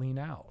in, not lean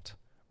out,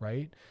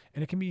 right?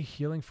 And it can be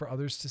healing for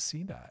others to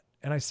see that.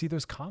 And I see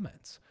those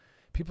comments.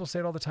 People say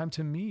it all the time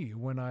to me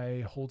when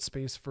I hold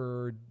space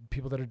for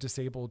people that are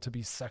disabled to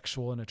be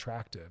sexual and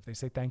attractive. They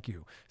say, thank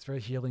you. It's very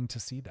healing to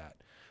see that.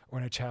 Or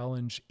when I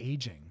challenge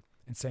aging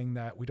and saying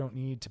that we don't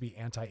need to be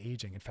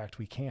anti-aging. In fact,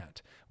 we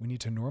can't. We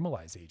need to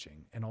normalize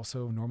aging and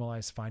also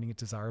normalize finding it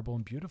desirable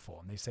and beautiful.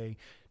 And they say,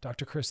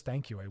 Dr. Chris,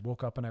 thank you. I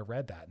woke up and I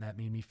read that and that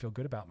made me feel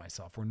good about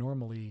myself. Where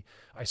normally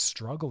I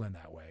struggle in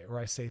that way. Or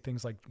I say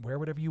things like, wear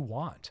whatever you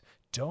want.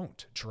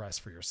 Don't dress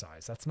for your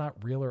size. That's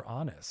not real or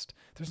honest.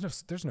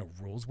 There's no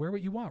rules. Wear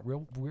what you want.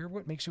 Wear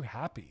what makes you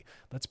happy.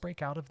 Let's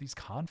break out of these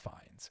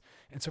confines.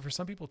 And so for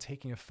some people,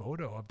 taking a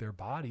photo of their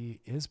body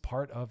is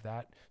part of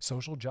that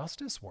social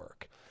justice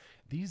work.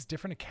 These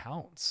different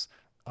accounts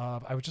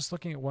I was just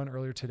looking at one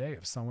earlier today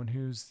of someone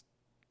who's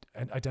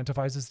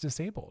identifies as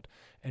disabled,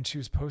 and she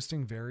was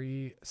posting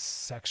very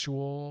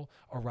sexual,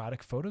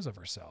 erotic photos of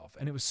herself.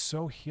 And it was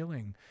so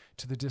healing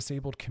to the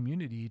disabled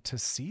community to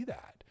see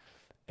that.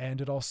 And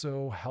it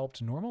also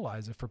helped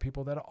normalize it for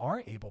people that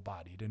are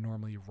able-bodied and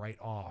normally write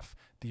off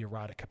the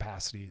erotic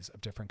capacities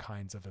of different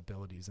kinds of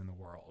abilities in the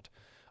world.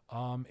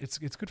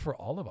 It's good for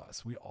all of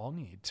us. We all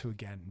need to,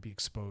 again, be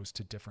exposed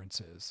to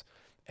differences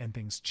and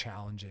things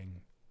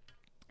challenging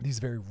these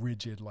very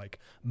rigid, like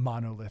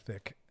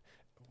monolithic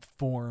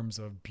forms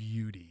of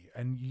beauty.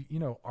 And, you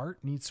know, art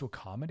needs to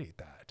accommodate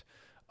that.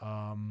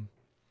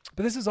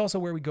 But this is also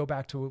where we go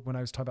back to when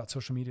I was talking about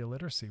social media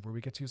literacy, where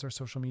we get to use our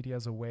social media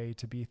as a way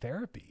to be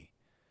therapy.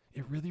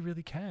 It really,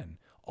 really can.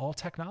 All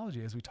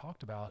technology, as we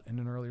talked about in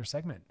an earlier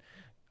segment,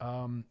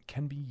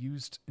 can be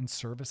used in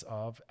service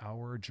of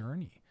our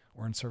journey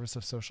or in service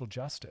of social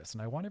justice.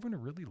 And I want everyone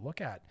to really look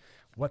at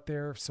what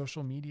their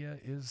social media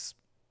is,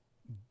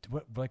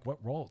 what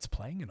role it's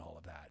playing in all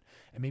of that.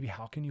 And maybe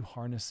how can you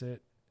harness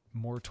it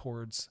more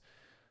towards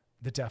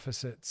the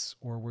deficits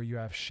or where you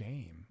have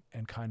shame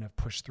and kind of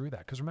push through that.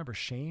 Because remember,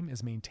 shame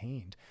is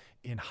maintained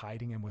in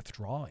hiding and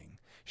withdrawing.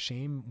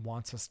 Shame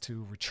wants us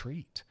to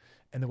retreat.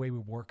 And the way we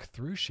work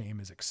through shame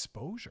is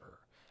exposure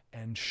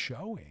and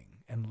showing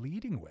and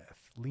leading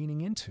with,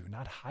 leaning into,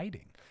 not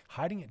hiding.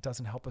 Hiding it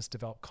doesn't help us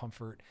develop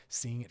comfort,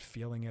 seeing it,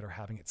 feeling it, or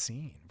having it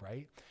seen,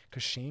 right?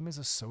 Because shame is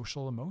a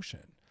social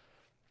emotion.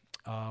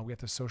 We have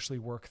to socially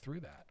work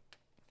through that.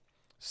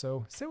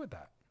 So sit with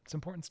that. It's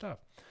important stuff.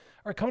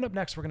 All right, coming up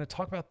next, we're going to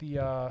talk about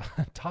the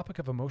topic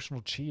of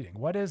emotional cheating.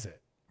 What is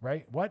it,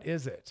 right? What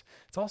is it?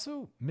 It's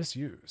also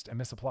misused and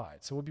misapplied.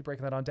 So we'll be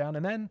breaking that on down.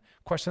 And then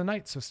question of the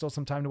night. So still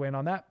some time to weigh in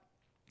on that.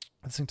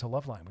 Listening to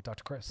Loveline with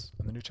Dr. Chris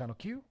on the new channel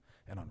Q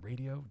and on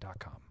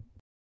radio.com.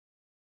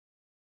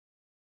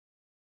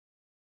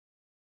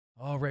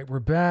 All right, we're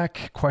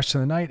back.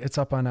 Question of the night. It's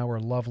up on our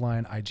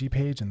Loveline IG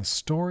page and the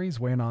stories.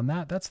 Weighing on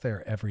that. That's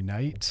there every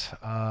night.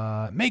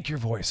 Make your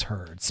voice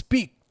heard.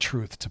 Speak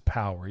truth to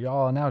power.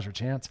 Y'all, now's your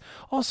chance.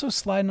 Also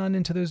sliding on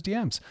into those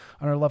DMs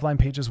on our Loveline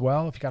page as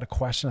well. If you got a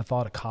question, a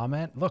thought, a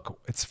comment,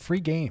 look, it's free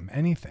game.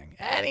 Anything.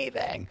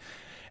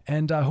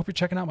 And I hope you're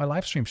checking out my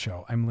live stream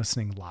show. I'm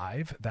listening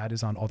live. That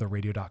is on all the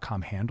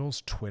radio.com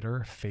handles,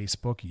 Twitter,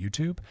 Facebook,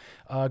 YouTube.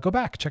 Go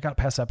back, check out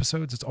past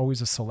episodes. It's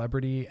always a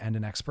celebrity and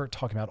an expert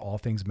talking about all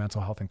things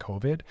mental health and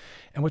COVID.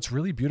 And what's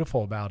really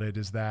beautiful about it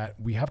is that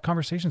we have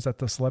conversations that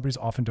the celebrities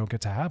often don't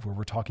get to have, where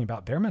we're talking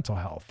about their mental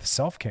health,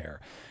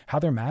 self-care, how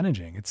they're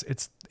managing.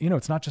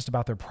 It's not just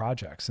about their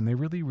projects. And they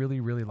really,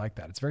 really, really like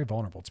that. It's very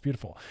vulnerable. It's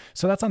beautiful.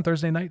 So that's on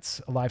Thursday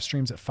nights, live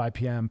streams at 5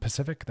 p.m.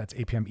 Pacific. That's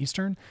 8 p.m.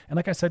 Eastern. And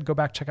like I said, go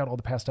back, check out all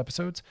the past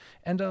episodes.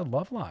 And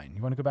Loveline,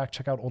 you want to go back,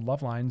 check out old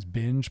Lovelines,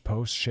 binge,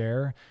 post,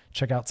 share,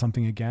 check out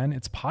something again.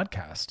 It's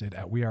podcasted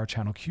at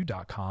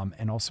wearechannelq.com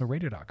and also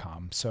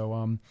radio.com.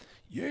 So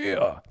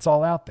yeah, it's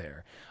all out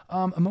there.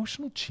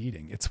 Emotional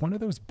cheating. It's one of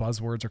those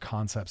buzzwords or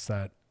concepts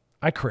that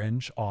I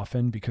cringe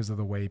often because of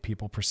the way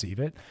people perceive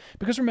it.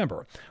 Because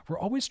remember, we're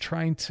always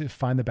trying to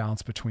find the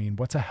balance between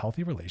what's a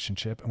healthy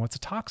relationship and what's a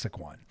toxic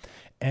one.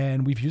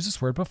 And we've used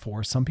this word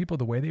before. Some people,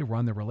 the way they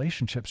run their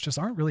relationships just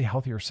aren't really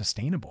healthy or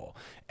sustainable.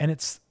 And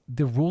it's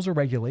the rules or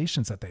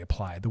regulations that they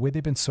apply, the way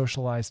they've been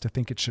socialized to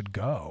think it should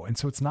go. And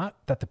so it's not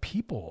that the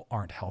people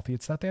aren't healthy.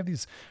 It's that they have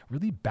these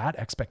really bad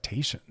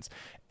expectations.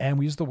 And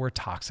we use the word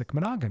toxic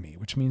monogamy,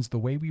 which means the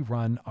way we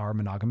run our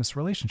monogamous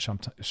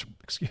relationship.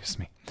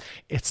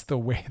 It's the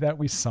way that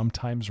we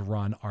sometimes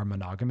run our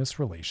monogamous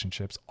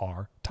relationships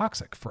are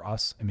toxic for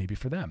us and maybe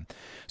for them.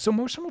 So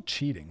emotional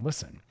cheating,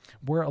 listen,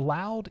 we're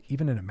allowed,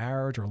 even in a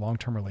marriage or a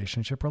long-term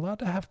relationship, we're allowed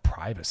to have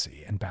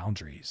privacy and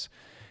boundaries.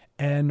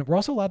 And we're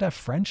also allowed to have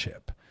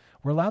friendship.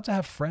 We're allowed to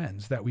have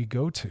friends that we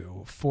go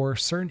to for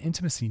certain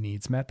intimacy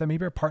needs met that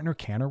maybe our partner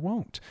can or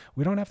won't.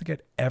 We don't have to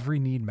get every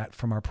need met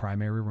from our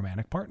primary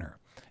romantic partner.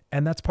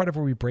 And that's part of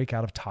where we break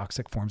out of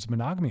toxic forms of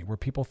monogamy, where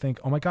people think,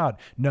 oh my God,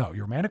 no,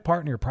 your romantic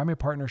partner, your primary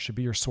partner should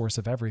be your source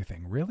of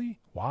everything. Really?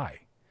 Why?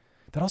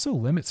 That also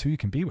limits who you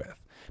can be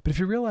with. But if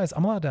you realize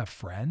I'm allowed to have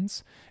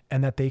friends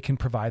and that they can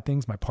provide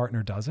things my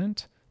partner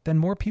doesn't, then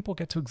more people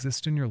get to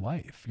exist in your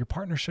life. Your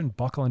partner shouldn't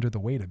buckle under the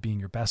weight of being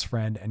your best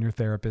friend and your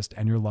therapist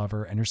and your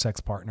lover and your sex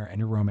partner and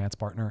your romance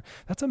partner.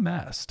 That's a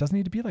mess. Doesn't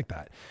need to be like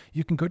that.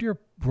 You can go to your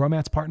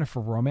romance partner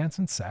for romance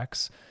and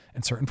sex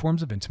and certain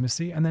forms of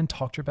intimacy and then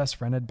talk to your best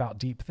friend about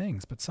deep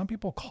things. But some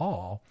people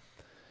call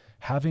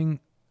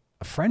having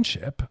a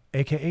friendship,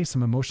 aka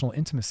some emotional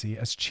intimacy,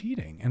 as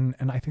cheating.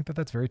 And I think that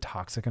that's very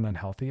toxic and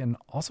unhealthy and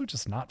also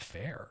just not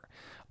fair.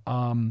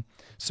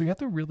 So you have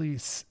to really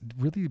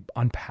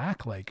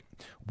unpack, like,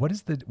 what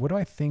do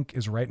I think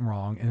is right and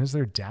wrong? And is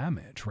there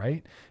damage,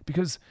 right?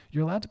 Because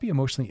you're allowed to be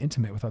emotionally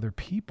intimate with other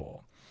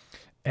people,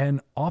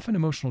 and often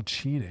emotional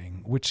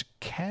cheating, which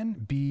can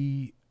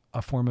be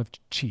a form of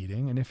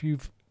cheating. And if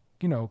you've,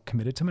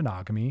 committed to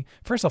monogamy,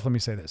 first off, let me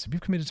say this. If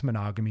you've committed to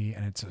monogamy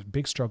and it's a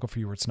big struggle for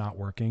you or it's not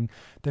working,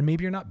 then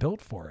maybe you're not built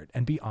for it,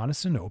 and be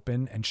honest and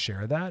open and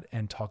share that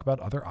and talk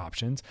about other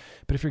options.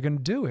 But if you're going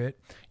to do it,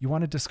 you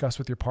want to discuss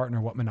with your partner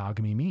what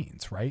monogamy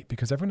means, right?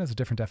 Because everyone has a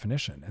different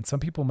definition, and some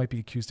people might be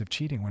accused of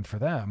cheating when for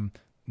them,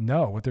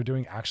 no, what they're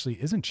doing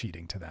actually isn't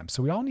cheating to them.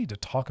 So we all need to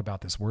talk about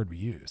this word we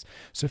use.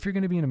 So if you're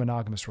going to be in a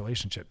monogamous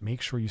relationship,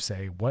 make sure you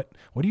say, what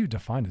do you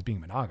define as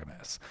being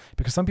monogamous?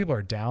 Because some people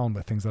are down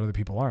with things that other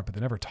people aren't, but they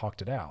never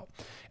talked it out.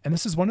 And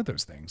this is one of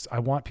those things. I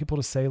want people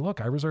to say,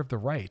 look, I reserve the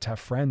right to have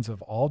friends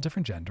of all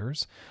different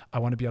genders. I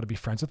want to be able to be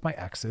friends with my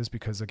exes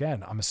because,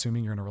 again, I'm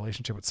assuming you're in a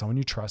relationship with someone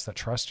you trust that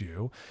trusts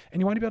you,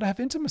 and you want to be able to have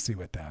intimacy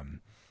with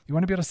them. You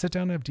want to be able to sit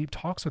down and have deep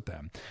talks with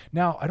them.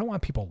 Now, I don't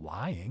want people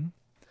lying,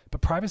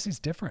 but privacy is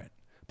different.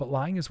 But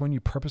lying is when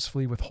you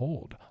purposefully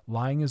withhold.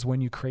 Lying is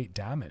when you create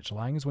damage.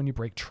 Lying is when you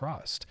break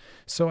trust.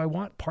 So I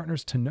want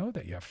partners to know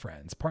that you have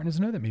friends. Partners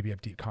know that maybe you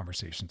have deep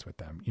conversations with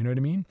them. You know what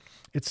I mean?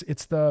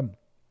 It's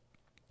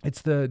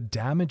the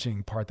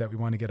damaging part that we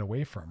want to get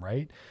away from,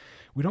 right?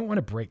 We don't want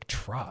to break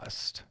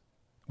trust.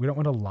 We don't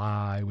want to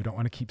lie. We don't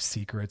want to keep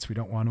secrets. We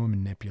don't want to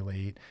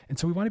manipulate. And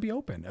so we want to be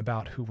open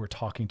about who we're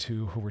talking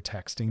to, who we're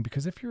texting,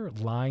 because if you're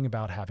lying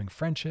about having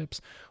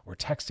friendships or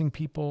texting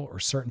people or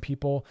certain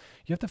people,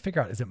 you have to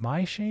figure out, is it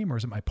my shame or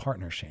is it my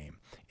partner's shame?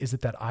 Is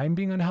it that I'm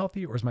being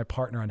unhealthy, or is my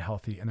partner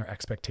unhealthy in their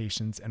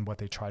expectations and what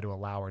they try to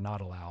allow or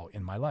not allow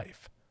in my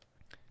life?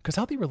 Because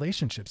healthy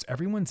relationships,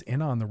 everyone's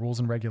in on the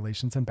rules and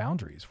regulations and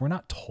boundaries. We're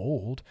not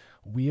told,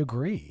 we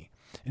agree.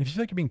 And if you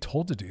feel like you're being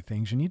told to do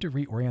things, you need to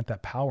reorient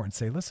that power and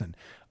say, listen,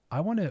 I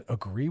want to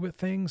agree with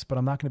things, but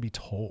I'm not going to be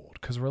told,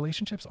 because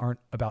relationships aren't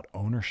about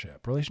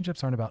ownership.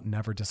 Relationships aren't about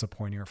never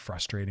disappointing or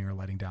frustrating or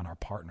letting down our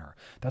partner.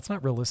 That's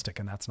not realistic,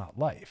 and that's not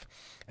life.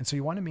 And so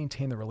you want to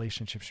maintain the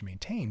relationships you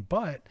maintain,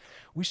 but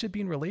we should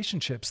be in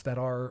relationships that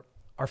our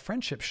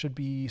friendships should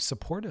be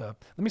supportive.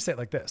 Let me say it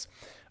like this.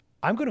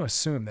 I'm going to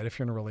assume that if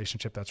you're in a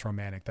relationship that's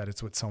romantic, that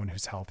it's with someone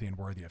who's healthy and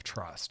worthy of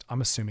trust. I'm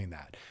assuming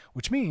that,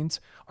 which means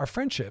our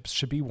friendships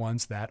should be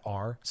ones that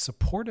are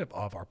supportive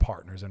of our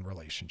partners and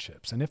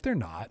relationships. And if they're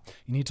not,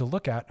 you need to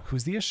look at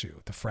who's the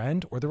issue, the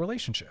friend or the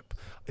relationship.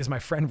 Is my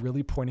friend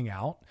really pointing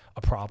out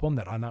a problem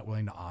that I'm not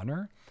willing to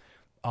honor?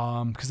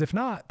 Because if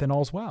not, then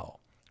all's well.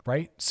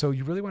 Right? So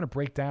you really want to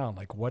break down,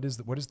 like, what is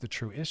the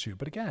true issue?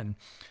 But again,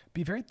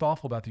 be very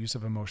thoughtful about the use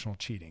of emotional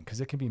cheating, because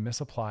it can be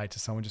misapplied to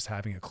someone just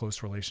having a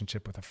close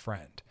relationship with a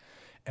friend.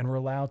 And we're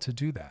allowed to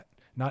do that.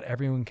 Not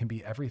everyone can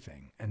be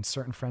everything, and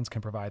certain friends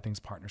can provide things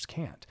partners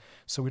can't.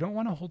 So we don't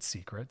want to hold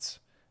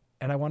secrets.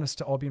 And I want us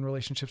to all be in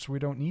relationships where we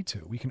don't need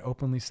to. We can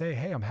openly say,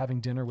 hey, I'm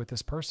having dinner with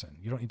this person.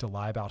 You don't need to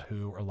lie about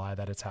who or lie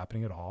that it's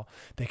happening at all.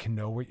 They can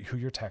know who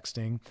you're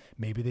texting.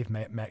 Maybe they've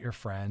met your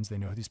friends. They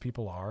know who these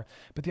people are.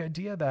 But the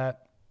idea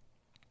that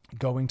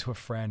going to a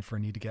friend for a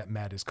need to get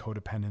met is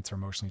codependence or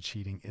emotionally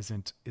cheating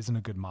isn't a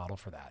good model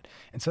for that.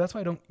 And so that's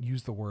why I don't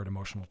use the word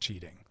emotional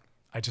cheating.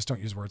 I just don't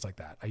use words like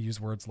that. I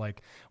use words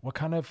like, what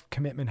kind of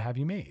commitment have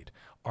you made?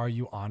 Are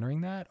you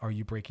honoring that? Are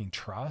you breaking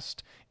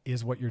trust?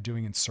 Is what you're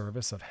doing in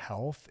service of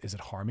health? Is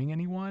it harming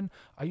anyone?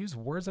 I use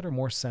words that are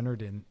more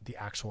centered in the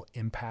actual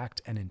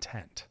impact and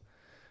intent.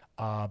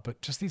 But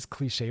just these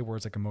cliche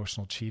words like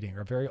emotional cheating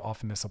are very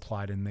often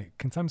misapplied, and they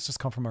can sometimes just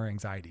come from our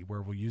anxiety,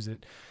 where we'll use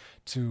it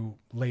to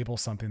label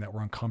something that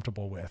we're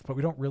uncomfortable with, but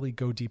we don't really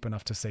go deep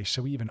enough to say,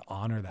 should we even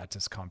honor that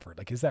discomfort?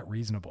 Like, is that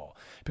reasonable?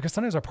 Because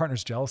sometimes our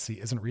partner's jealousy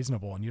isn't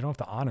reasonable, and you don't have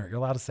to honor it. You're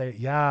allowed to say,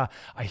 yeah,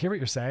 I hear what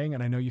you're saying,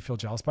 and I know you feel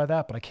jealous by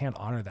that, but I can't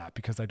honor that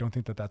because I don't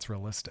think that that's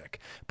realistic.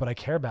 But I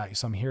care about you,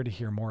 so I'm here to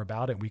hear more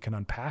about it. We can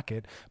unpack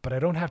it, but I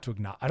don't have to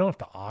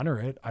honor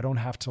it. I don't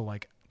have to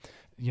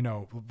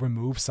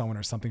remove someone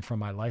or something from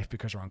my life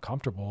because you're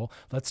uncomfortable.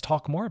 Let's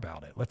talk more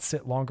about it. Let's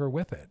sit longer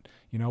with it.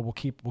 We'll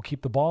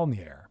keep the ball in the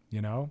air,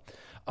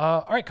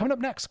 All right, coming up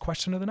next,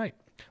 question of the night.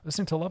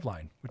 Listening to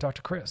Loveline with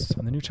Dr. Chris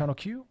on the new Channel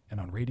Q and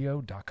on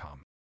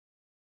radio.com.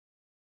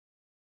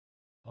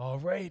 All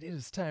right, it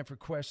is time for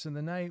question of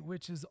the night,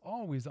 which is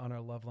always on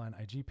our Loveline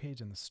IG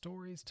page in the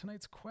stories.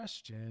 Tonight's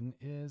question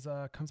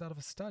comes out of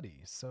a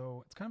study.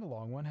 So it's kind of a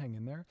long one. Hang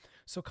in there.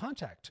 So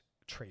contact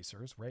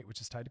tracers, right, which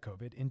is tied to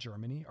COVID, in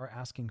Germany are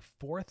asking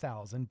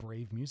 4,000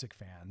 brave music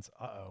fans,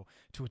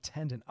 to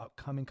attend an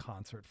upcoming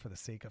concert for the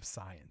sake of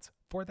science.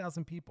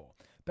 4,000 people.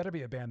 Better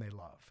be a band they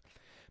love.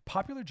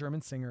 Popular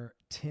German singer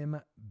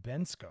Tim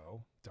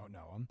Bensko, don't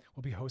know him,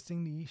 will be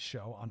hosting the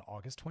show on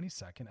August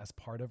 22nd as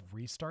part of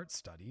Restart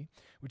Study,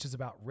 which is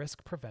about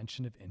risk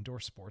prevention of indoor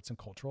sports and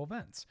cultural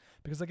events.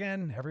 Because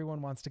again,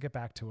 everyone wants to get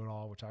back to it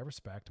all, which I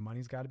respect.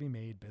 Money's got to be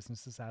made.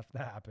 Businesses have to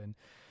happen.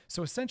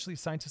 So essentially,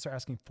 scientists are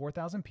asking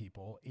 4,000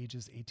 people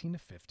ages 18 to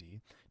 50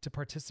 to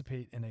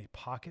participate in a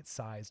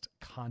pocket-sized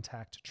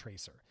contact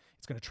tracer.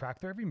 It's going to track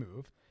their every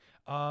move.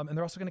 And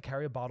they're also going to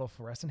carry a bottle of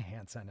fluorescent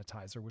hand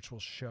sanitizer, which will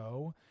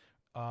show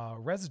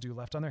residue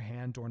left on their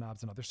hand,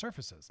 doorknobs, and other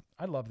surfaces.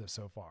 I love this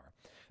so far.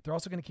 They're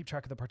also going to keep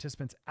track of the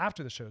participants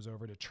after the show's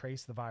over to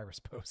trace the virus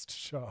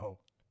post-show.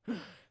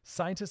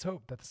 Scientists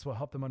hope that this will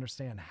help them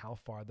understand how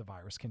far the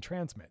virus can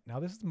transmit. Now,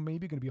 this is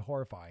maybe going to be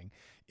horrifying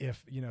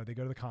if, they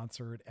go to the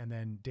concert and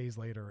then days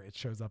later it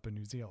shows up in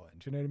New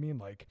Zealand. You know what I mean?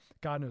 Like,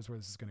 God knows where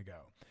this is going to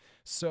go.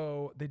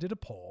 So they did a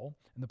poll,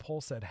 and the poll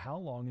said, how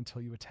long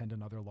until you attend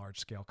another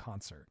large-scale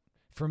concert?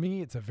 For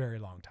me, it's a very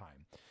long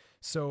time.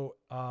 So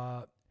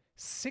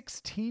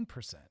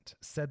 16%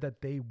 said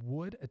that they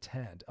would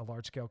attend a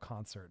large-scale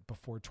concert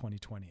before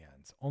 2020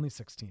 ends. Only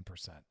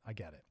 16%. I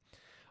get it.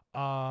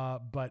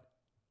 But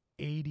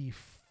 84%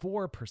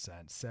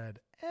 said,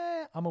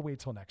 I'm going to wait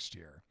till next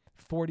year.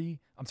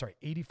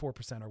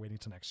 84% are waiting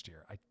till next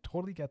year. I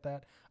totally get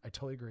that. I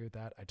totally agree with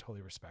that. I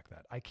totally respect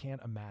that. I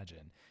can't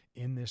imagine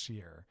in this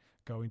year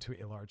going to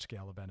a large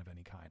scale event of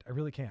any kind. I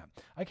really can't.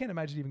 I can't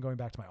imagine even going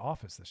back to my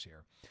office this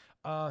year.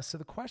 So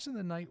the question of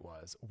the night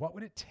was, what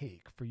would it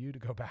take for you to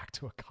go back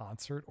to a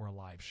concert or a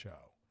live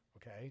show?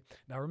 Okay.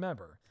 Now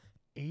remember,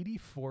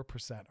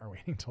 84% are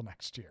waiting till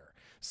next year.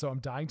 So I'm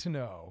dying to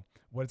know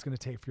what it's going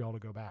to take for y'all to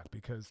go back,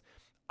 because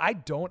I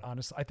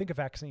think a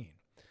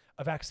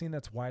vaccine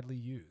that's widely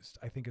used,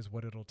 I think, is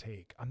what it'll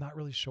take. I'm not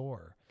really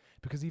sure,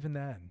 because even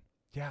then,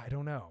 I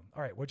don't know.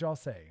 All right, what'd y'all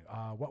say?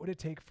 What would it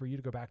take for you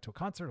to go back to a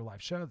concert or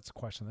live show? That's a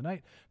question of the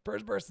night.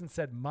 First person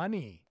said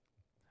money.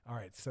 All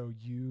right, so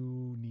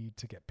you need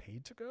to get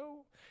paid to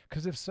go?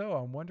 Because if so,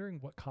 I'm wondering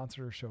what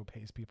concert or show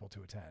pays people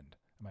to attend.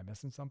 Am I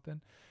missing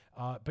something?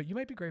 But you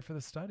might be great for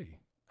the study.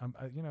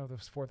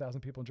 There's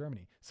 4,000 people in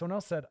Germany. Someone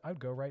else said, I'd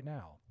go right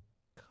now.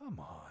 Come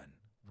on,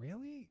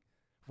 really?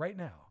 Right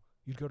now,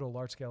 you'd go to a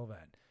large-scale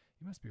event.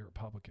 You must be a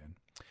Republican.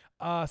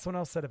 Someone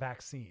else said a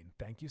vaccine.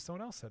 Thank you.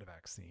 Someone else said a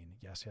vaccine.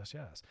 Yes.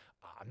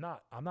 I'm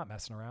not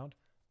messing around.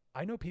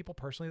 I know people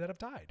personally that have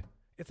died.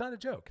 It's not a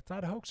joke. It's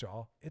not a hoax,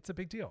 y'all. It's a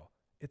big deal.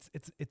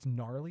 It's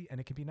gnarly, and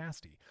it can be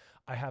nasty.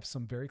 I have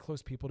some very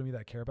close people to me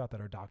that I care about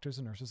that are doctors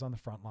and nurses on the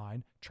front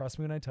line. Trust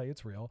me when I tell you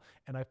it's real.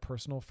 And I have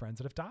personal friends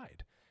that have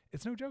died.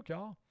 It's no joke,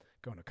 y'all.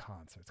 Going to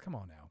concerts. Come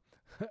on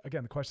now.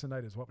 Again, the question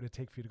tonight is, what would it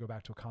take for you to go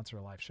back to a concert or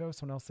a live show?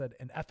 Someone else said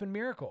an effing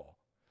miracle.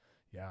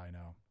 Yeah, I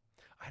know.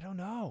 I don't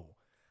know.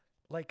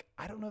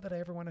 I don't know that I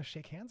ever want to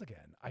shake hands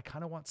again. I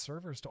kind of want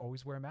servers to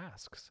always wear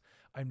masks.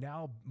 I'm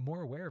now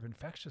more aware of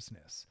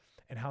infectiousness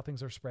and how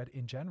things are spread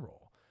in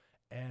general.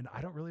 And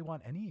I don't really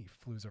want any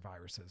flus or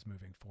viruses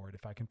moving forward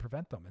if I can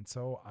prevent them. And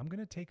so I'm going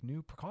to take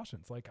new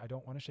precautions. I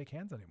don't want to shake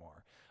hands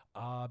anymore.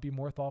 Be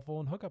more thoughtful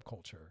in hookup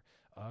culture.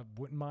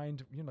 Wouldn't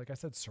mind, like I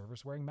said,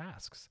 servers wearing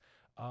masks.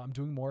 I'm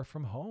doing more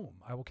from home.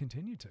 I will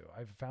continue to.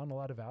 I've found a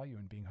lot of value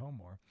in being home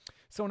more.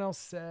 Someone else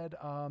said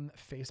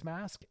face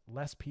mask,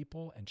 less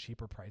people and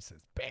cheaper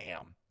prices.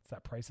 Bam. It's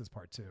that prices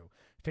part too.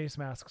 Face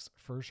masks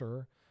for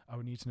sure. I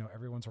would need to know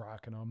everyone's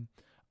rocking them.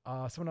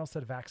 Someone else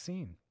said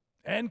vaccine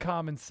and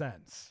common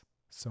sense.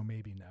 So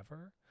maybe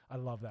never. I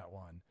love that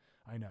one.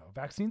 I know.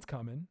 Vaccine's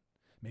coming.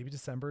 Maybe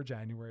December or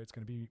January. It's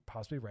going to be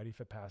possibly ready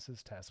if it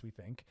passes tests, we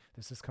think.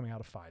 This is coming out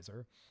of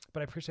Pfizer.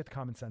 But I appreciate the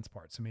common sense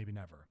part, so maybe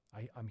never.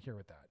 I'm here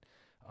with that.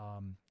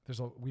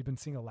 We've been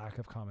seeing a lack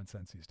of common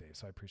sense these days,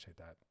 so I appreciate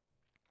that.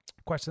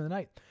 Question of the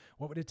night.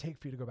 What would it take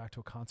for you to go back to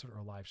a concert or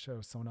a live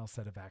show? Someone else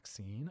said a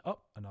vaccine. Oh,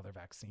 another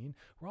vaccine.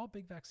 We're all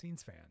big vaccine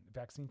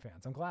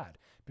fans. I'm glad,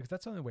 because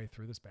that's the only way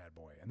through this bad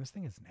boy. And this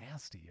thing is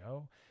nasty,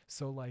 yo.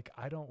 So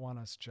I don't want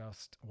us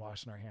just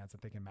washing our hands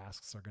and thinking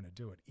masks are going to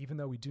do it. Even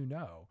though we do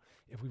know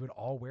if we would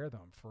all wear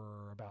them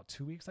for about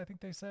 2 weeks, I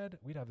think they said,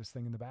 we'd have this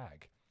thing in the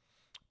bag.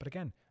 But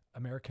again,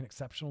 American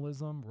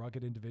exceptionalism,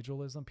 rugged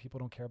individualism, people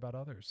don't care about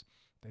others.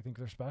 They think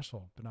they're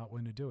special, but not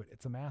willing to do it.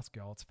 It's a mask,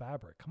 y'all. It's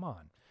fabric. Come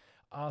on.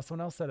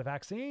 Someone else said a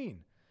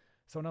vaccine.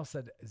 Someone else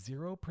said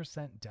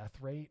 0% death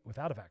rate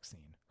without a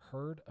vaccine.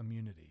 Herd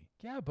immunity.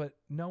 Yeah, but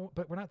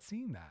we're not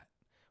seeing that.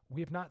 We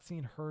have not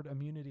seen herd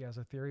immunity as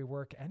a theory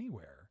work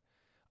anywhere.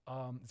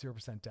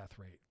 0% death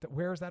rate.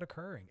 Where is that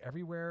occurring?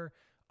 Everywhere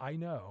I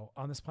know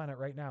on this planet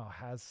right now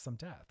has some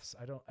deaths.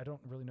 I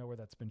don't really know where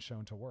that's been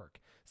shown to work.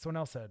 Someone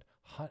else said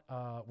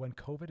when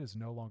COVID is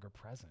no longer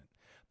present.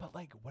 But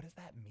what does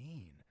that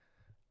mean?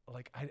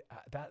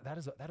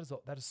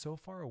 That is so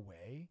far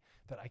away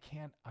that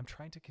I'm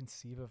trying to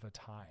conceive of a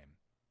time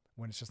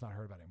when it's just not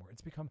heard about anymore.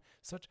 It's become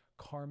such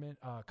common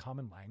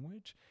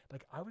language.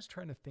 I was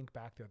trying to think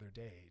back the other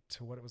day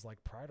to what it was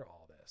like prior to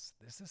all this.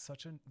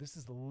 This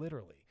is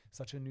literally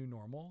such a new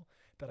normal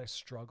that I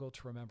struggle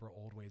to remember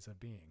old ways of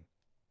being.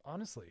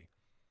 Honestly,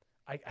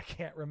 I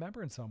can't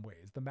remember in some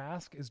ways. The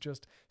mask is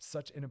just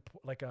such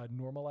like a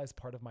normalized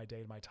part of my day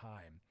and my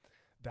time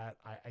that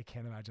I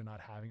can't imagine not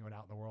having it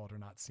out in the world or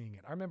not seeing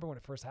it. I remember when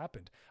it first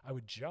happened, I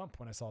would jump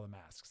when I saw the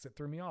masks. It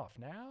threw me off.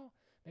 Now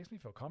it makes me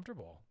feel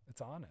comfortable.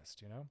 It's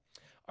honest, you know?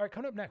 All right,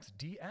 coming up next,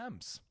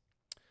 DMs.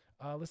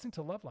 Listening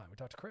to Loveline with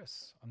Dr.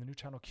 Chris on the new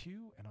channel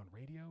Q and on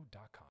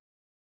radio.com.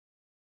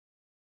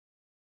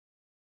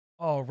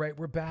 All right,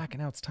 we're back,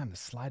 and now it's time to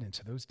slide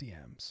into those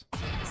DMs.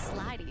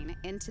 Sliding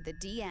into the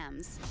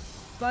DMs.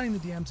 Sliding the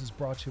DMs is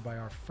brought to you by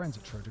our friends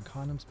at Trojan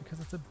Condoms because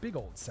it's a big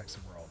old sexy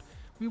world.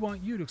 We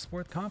want you to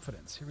explore with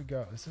confidence. Here we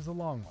go. This is a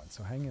long one,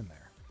 so hang in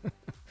there.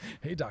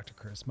 Hey, Dr.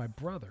 Chris, my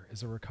brother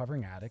is a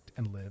recovering addict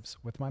and lives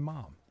with my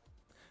mom.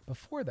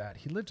 Before that,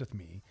 he lived with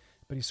me,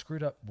 but he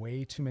screwed up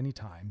way too many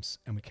times,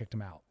 and we kicked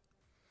him out.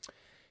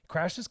 He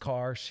crashed his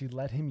car she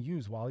let him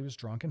use while he was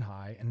drunk and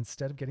high, and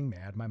instead of getting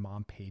mad, my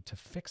mom paid to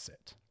fix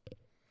it.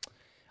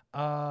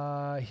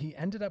 He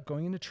ended up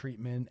going into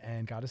treatment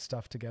and got his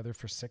stuff together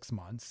for 6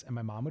 months, and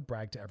my mom would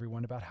brag to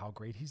everyone about how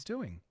great he's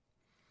doing.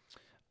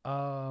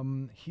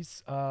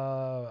 It's long.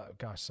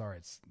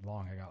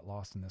 I got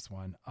lost in this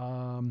one.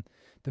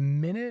 The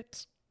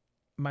minute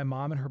my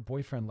mom and her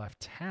boyfriend left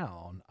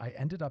town, I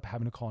ended up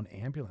having to call an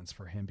ambulance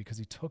for him because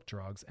he took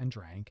drugs and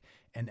drank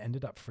and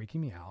ended up freaking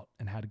me out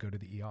and had to go to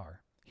the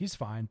ER. He's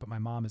fine, but my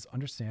mom is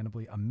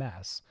understandably a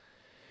mess.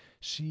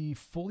 She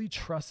fully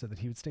trusted that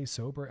he would stay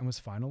sober and was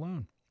fine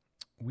alone.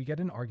 We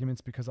get in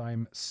arguments because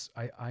I'm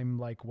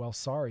like, well,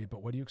 sorry,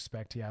 but what do you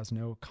expect? He has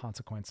no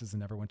consequences and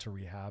never went to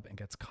rehab and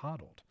gets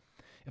coddled.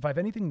 If I have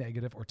anything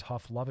negative or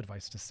tough love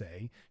advice to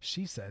say,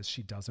 she says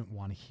she doesn't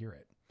want to hear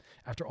it.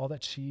 After all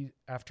that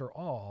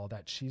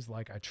she's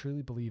like, I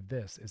truly believe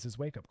this is his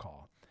wake-up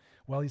call.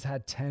 Well, he's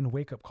had 10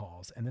 wake-up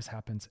calls, and this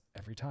happens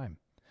every time.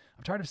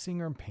 I'm tired of seeing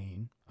her in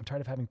pain. I'm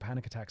tired of having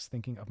panic attacks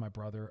thinking of my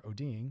brother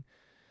ODing.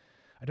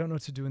 I don't know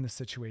what to do in this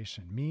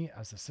situation. Me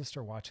as a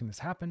sister watching this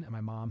happen, and my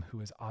mom, who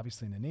is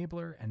obviously an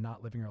enabler and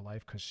not living her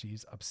life because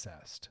she's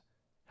obsessed.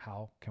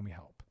 How can we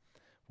help?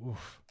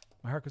 Oof.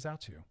 My heart goes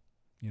out to you.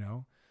 You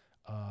know,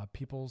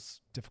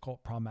 people's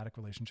difficult, problematic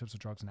relationships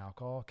with drugs and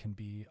alcohol can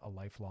be a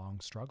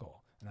lifelong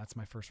struggle. And that's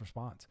my first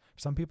response. For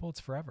some people, it's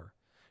forever.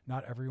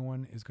 Not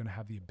everyone is going to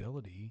have the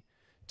ability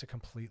to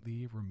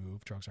completely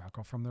remove drugs or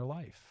alcohol from their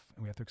life.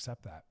 And we have to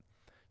accept that.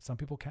 Some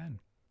people can.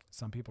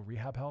 Some people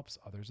rehab helps,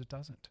 others it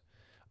doesn't.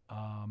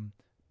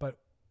 But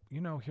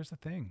you know, here's the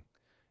thing.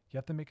 You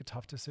have to make a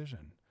tough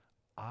decision.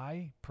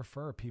 I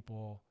prefer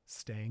people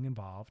staying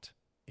involved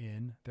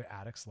in their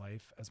addict's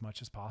life as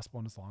much as possible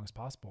and as long as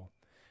possible.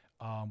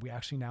 We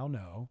actually now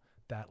know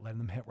that letting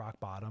them hit rock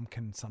bottom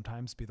can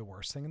sometimes be the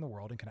worst thing in the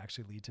world and can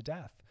actually lead to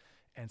death.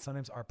 And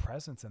sometimes our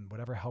presence and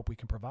whatever help we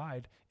can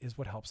provide is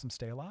what helps them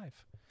stay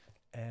alive.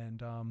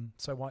 And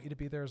so I want you to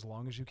be there as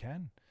long as you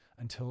can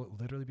until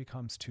it literally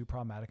becomes too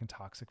problematic and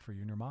toxic for you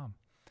and your mom.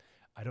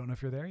 I don't know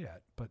if you're there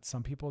yet, but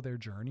some people, their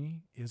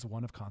journey is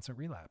one of constant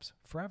relapse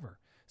forever.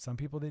 Some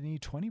people, they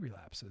need 20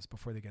 relapses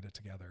before they get it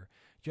together.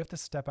 You have to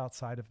step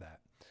outside of that.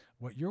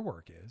 What your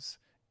work is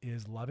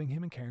loving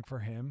him and caring for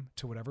him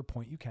to whatever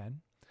point you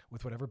can,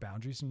 with whatever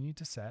boundaries you need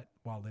to set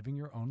while living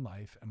your own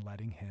life and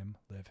letting him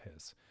live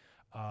his.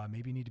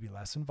 Maybe you need to be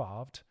less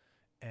involved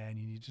and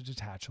you need to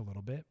detach a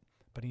little bit,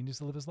 but he needs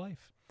to live his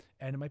life.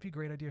 And it might be a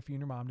great idea for you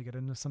and your mom to get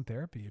into some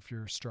therapy if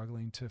you're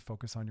struggling to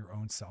focus on your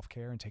own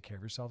self-care and take care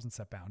of yourselves and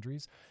set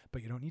boundaries,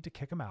 but you don't need to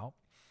kick him out.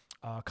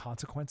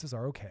 Consequences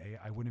are okay.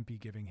 I wouldn't be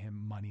giving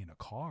him money in a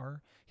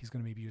car. He's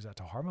going to maybe use that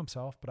to harm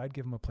himself, but I'd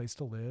give him a place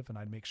to live and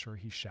I'd make sure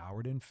he's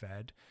showered and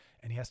fed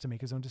and he has to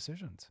make his own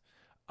decisions.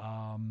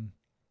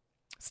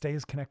 Stay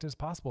as connected as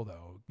possible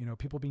though. You know,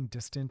 people being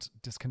distant,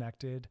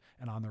 disconnected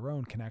and on their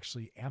own can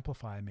actually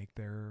amplify and make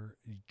their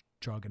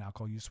drug and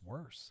alcohol use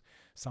worse.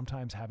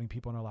 Sometimes having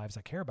people in our lives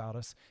that care about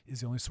us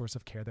is the only source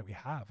of care that we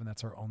have. And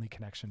that's our only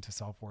connection to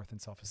self-worth and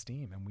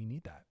self-esteem. And we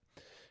need that.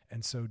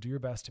 And so do your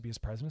best to be as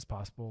present as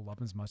possible, love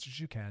them as much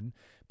as you can,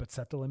 but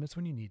set the limits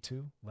when you need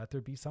to. Let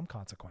there be some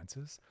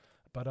consequences,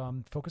 but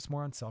focus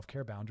more on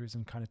self-care, boundaries,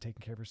 and kind of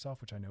taking care of yourself,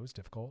 which I know is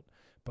difficult,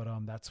 but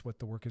that's what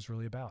the work is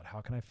really about.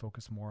 How can I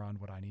focus more on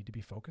what I need to be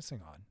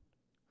focusing on?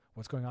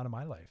 What's going on in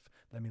my life?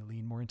 Let me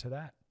lean more into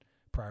that.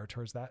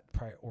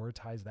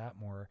 Prioritize that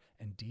more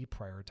and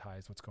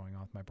deprioritize what's going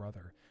on with my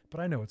brother.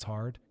 But I know it's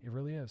hard. It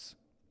really is.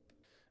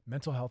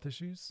 Mental health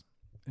issues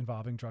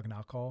involving drug and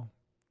alcohol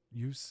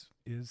use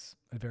is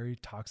a very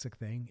toxic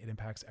thing. It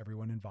impacts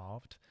everyone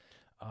involved.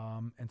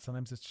 And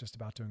sometimes it's just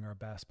about doing our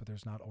best, but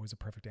there's not always a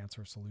perfect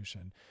answer or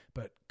solution.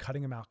 But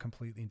cutting them out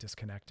completely and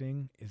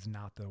disconnecting is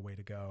not the way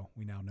to go.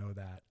 We now know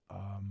that.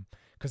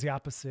 Because the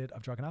opposite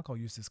of drug and alcohol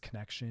use is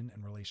connection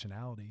and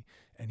relationality.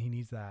 And he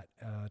needs that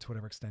to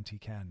whatever extent he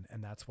can.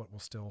 And that's what will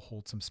still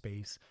hold some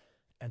space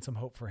and some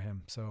hope for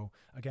him. So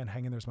again,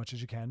 hang in there as much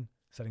as you can.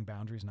 Setting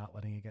boundaries, not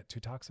letting it get too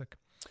toxic.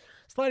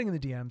 Sliding in the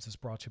DMs is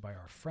brought to you by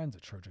our friends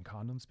at Trojan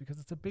Condoms because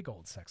it's a big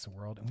old sex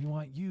world and we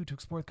want you to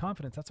explore with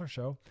confidence. That's our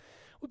show.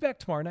 We'll be back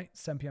tomorrow night,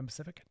 7 p.m.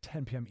 Pacific,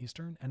 10 p.m.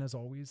 Eastern. And as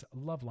always,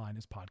 Loveline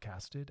is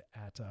podcasted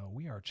at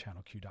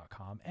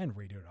wearechannelq.com and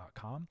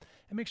radio.com.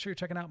 And make sure you're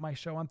checking out my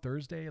show on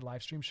Thursday,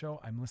 live stream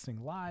show. I'm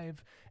listening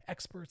live,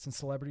 experts and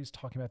celebrities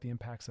talking about the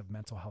impacts of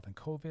mental health and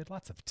COVID.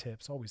 Lots of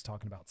tips, always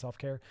talking about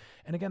self-care.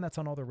 And again, that's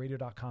on all the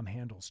radio.com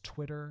handles,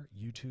 Twitter,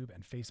 YouTube,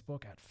 and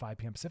Facebook at 5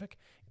 p.m. Pacific,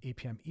 8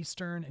 p.m.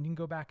 Eastern. And you can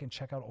go back and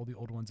check out all the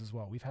old ones as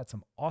well. We've had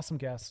some awesome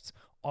guests,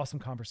 awesome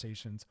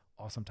conversations,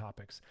 awesome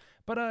topics.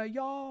 But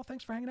y'all,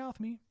 thanks for hanging out with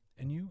me.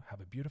 And you have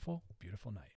a beautiful, beautiful night.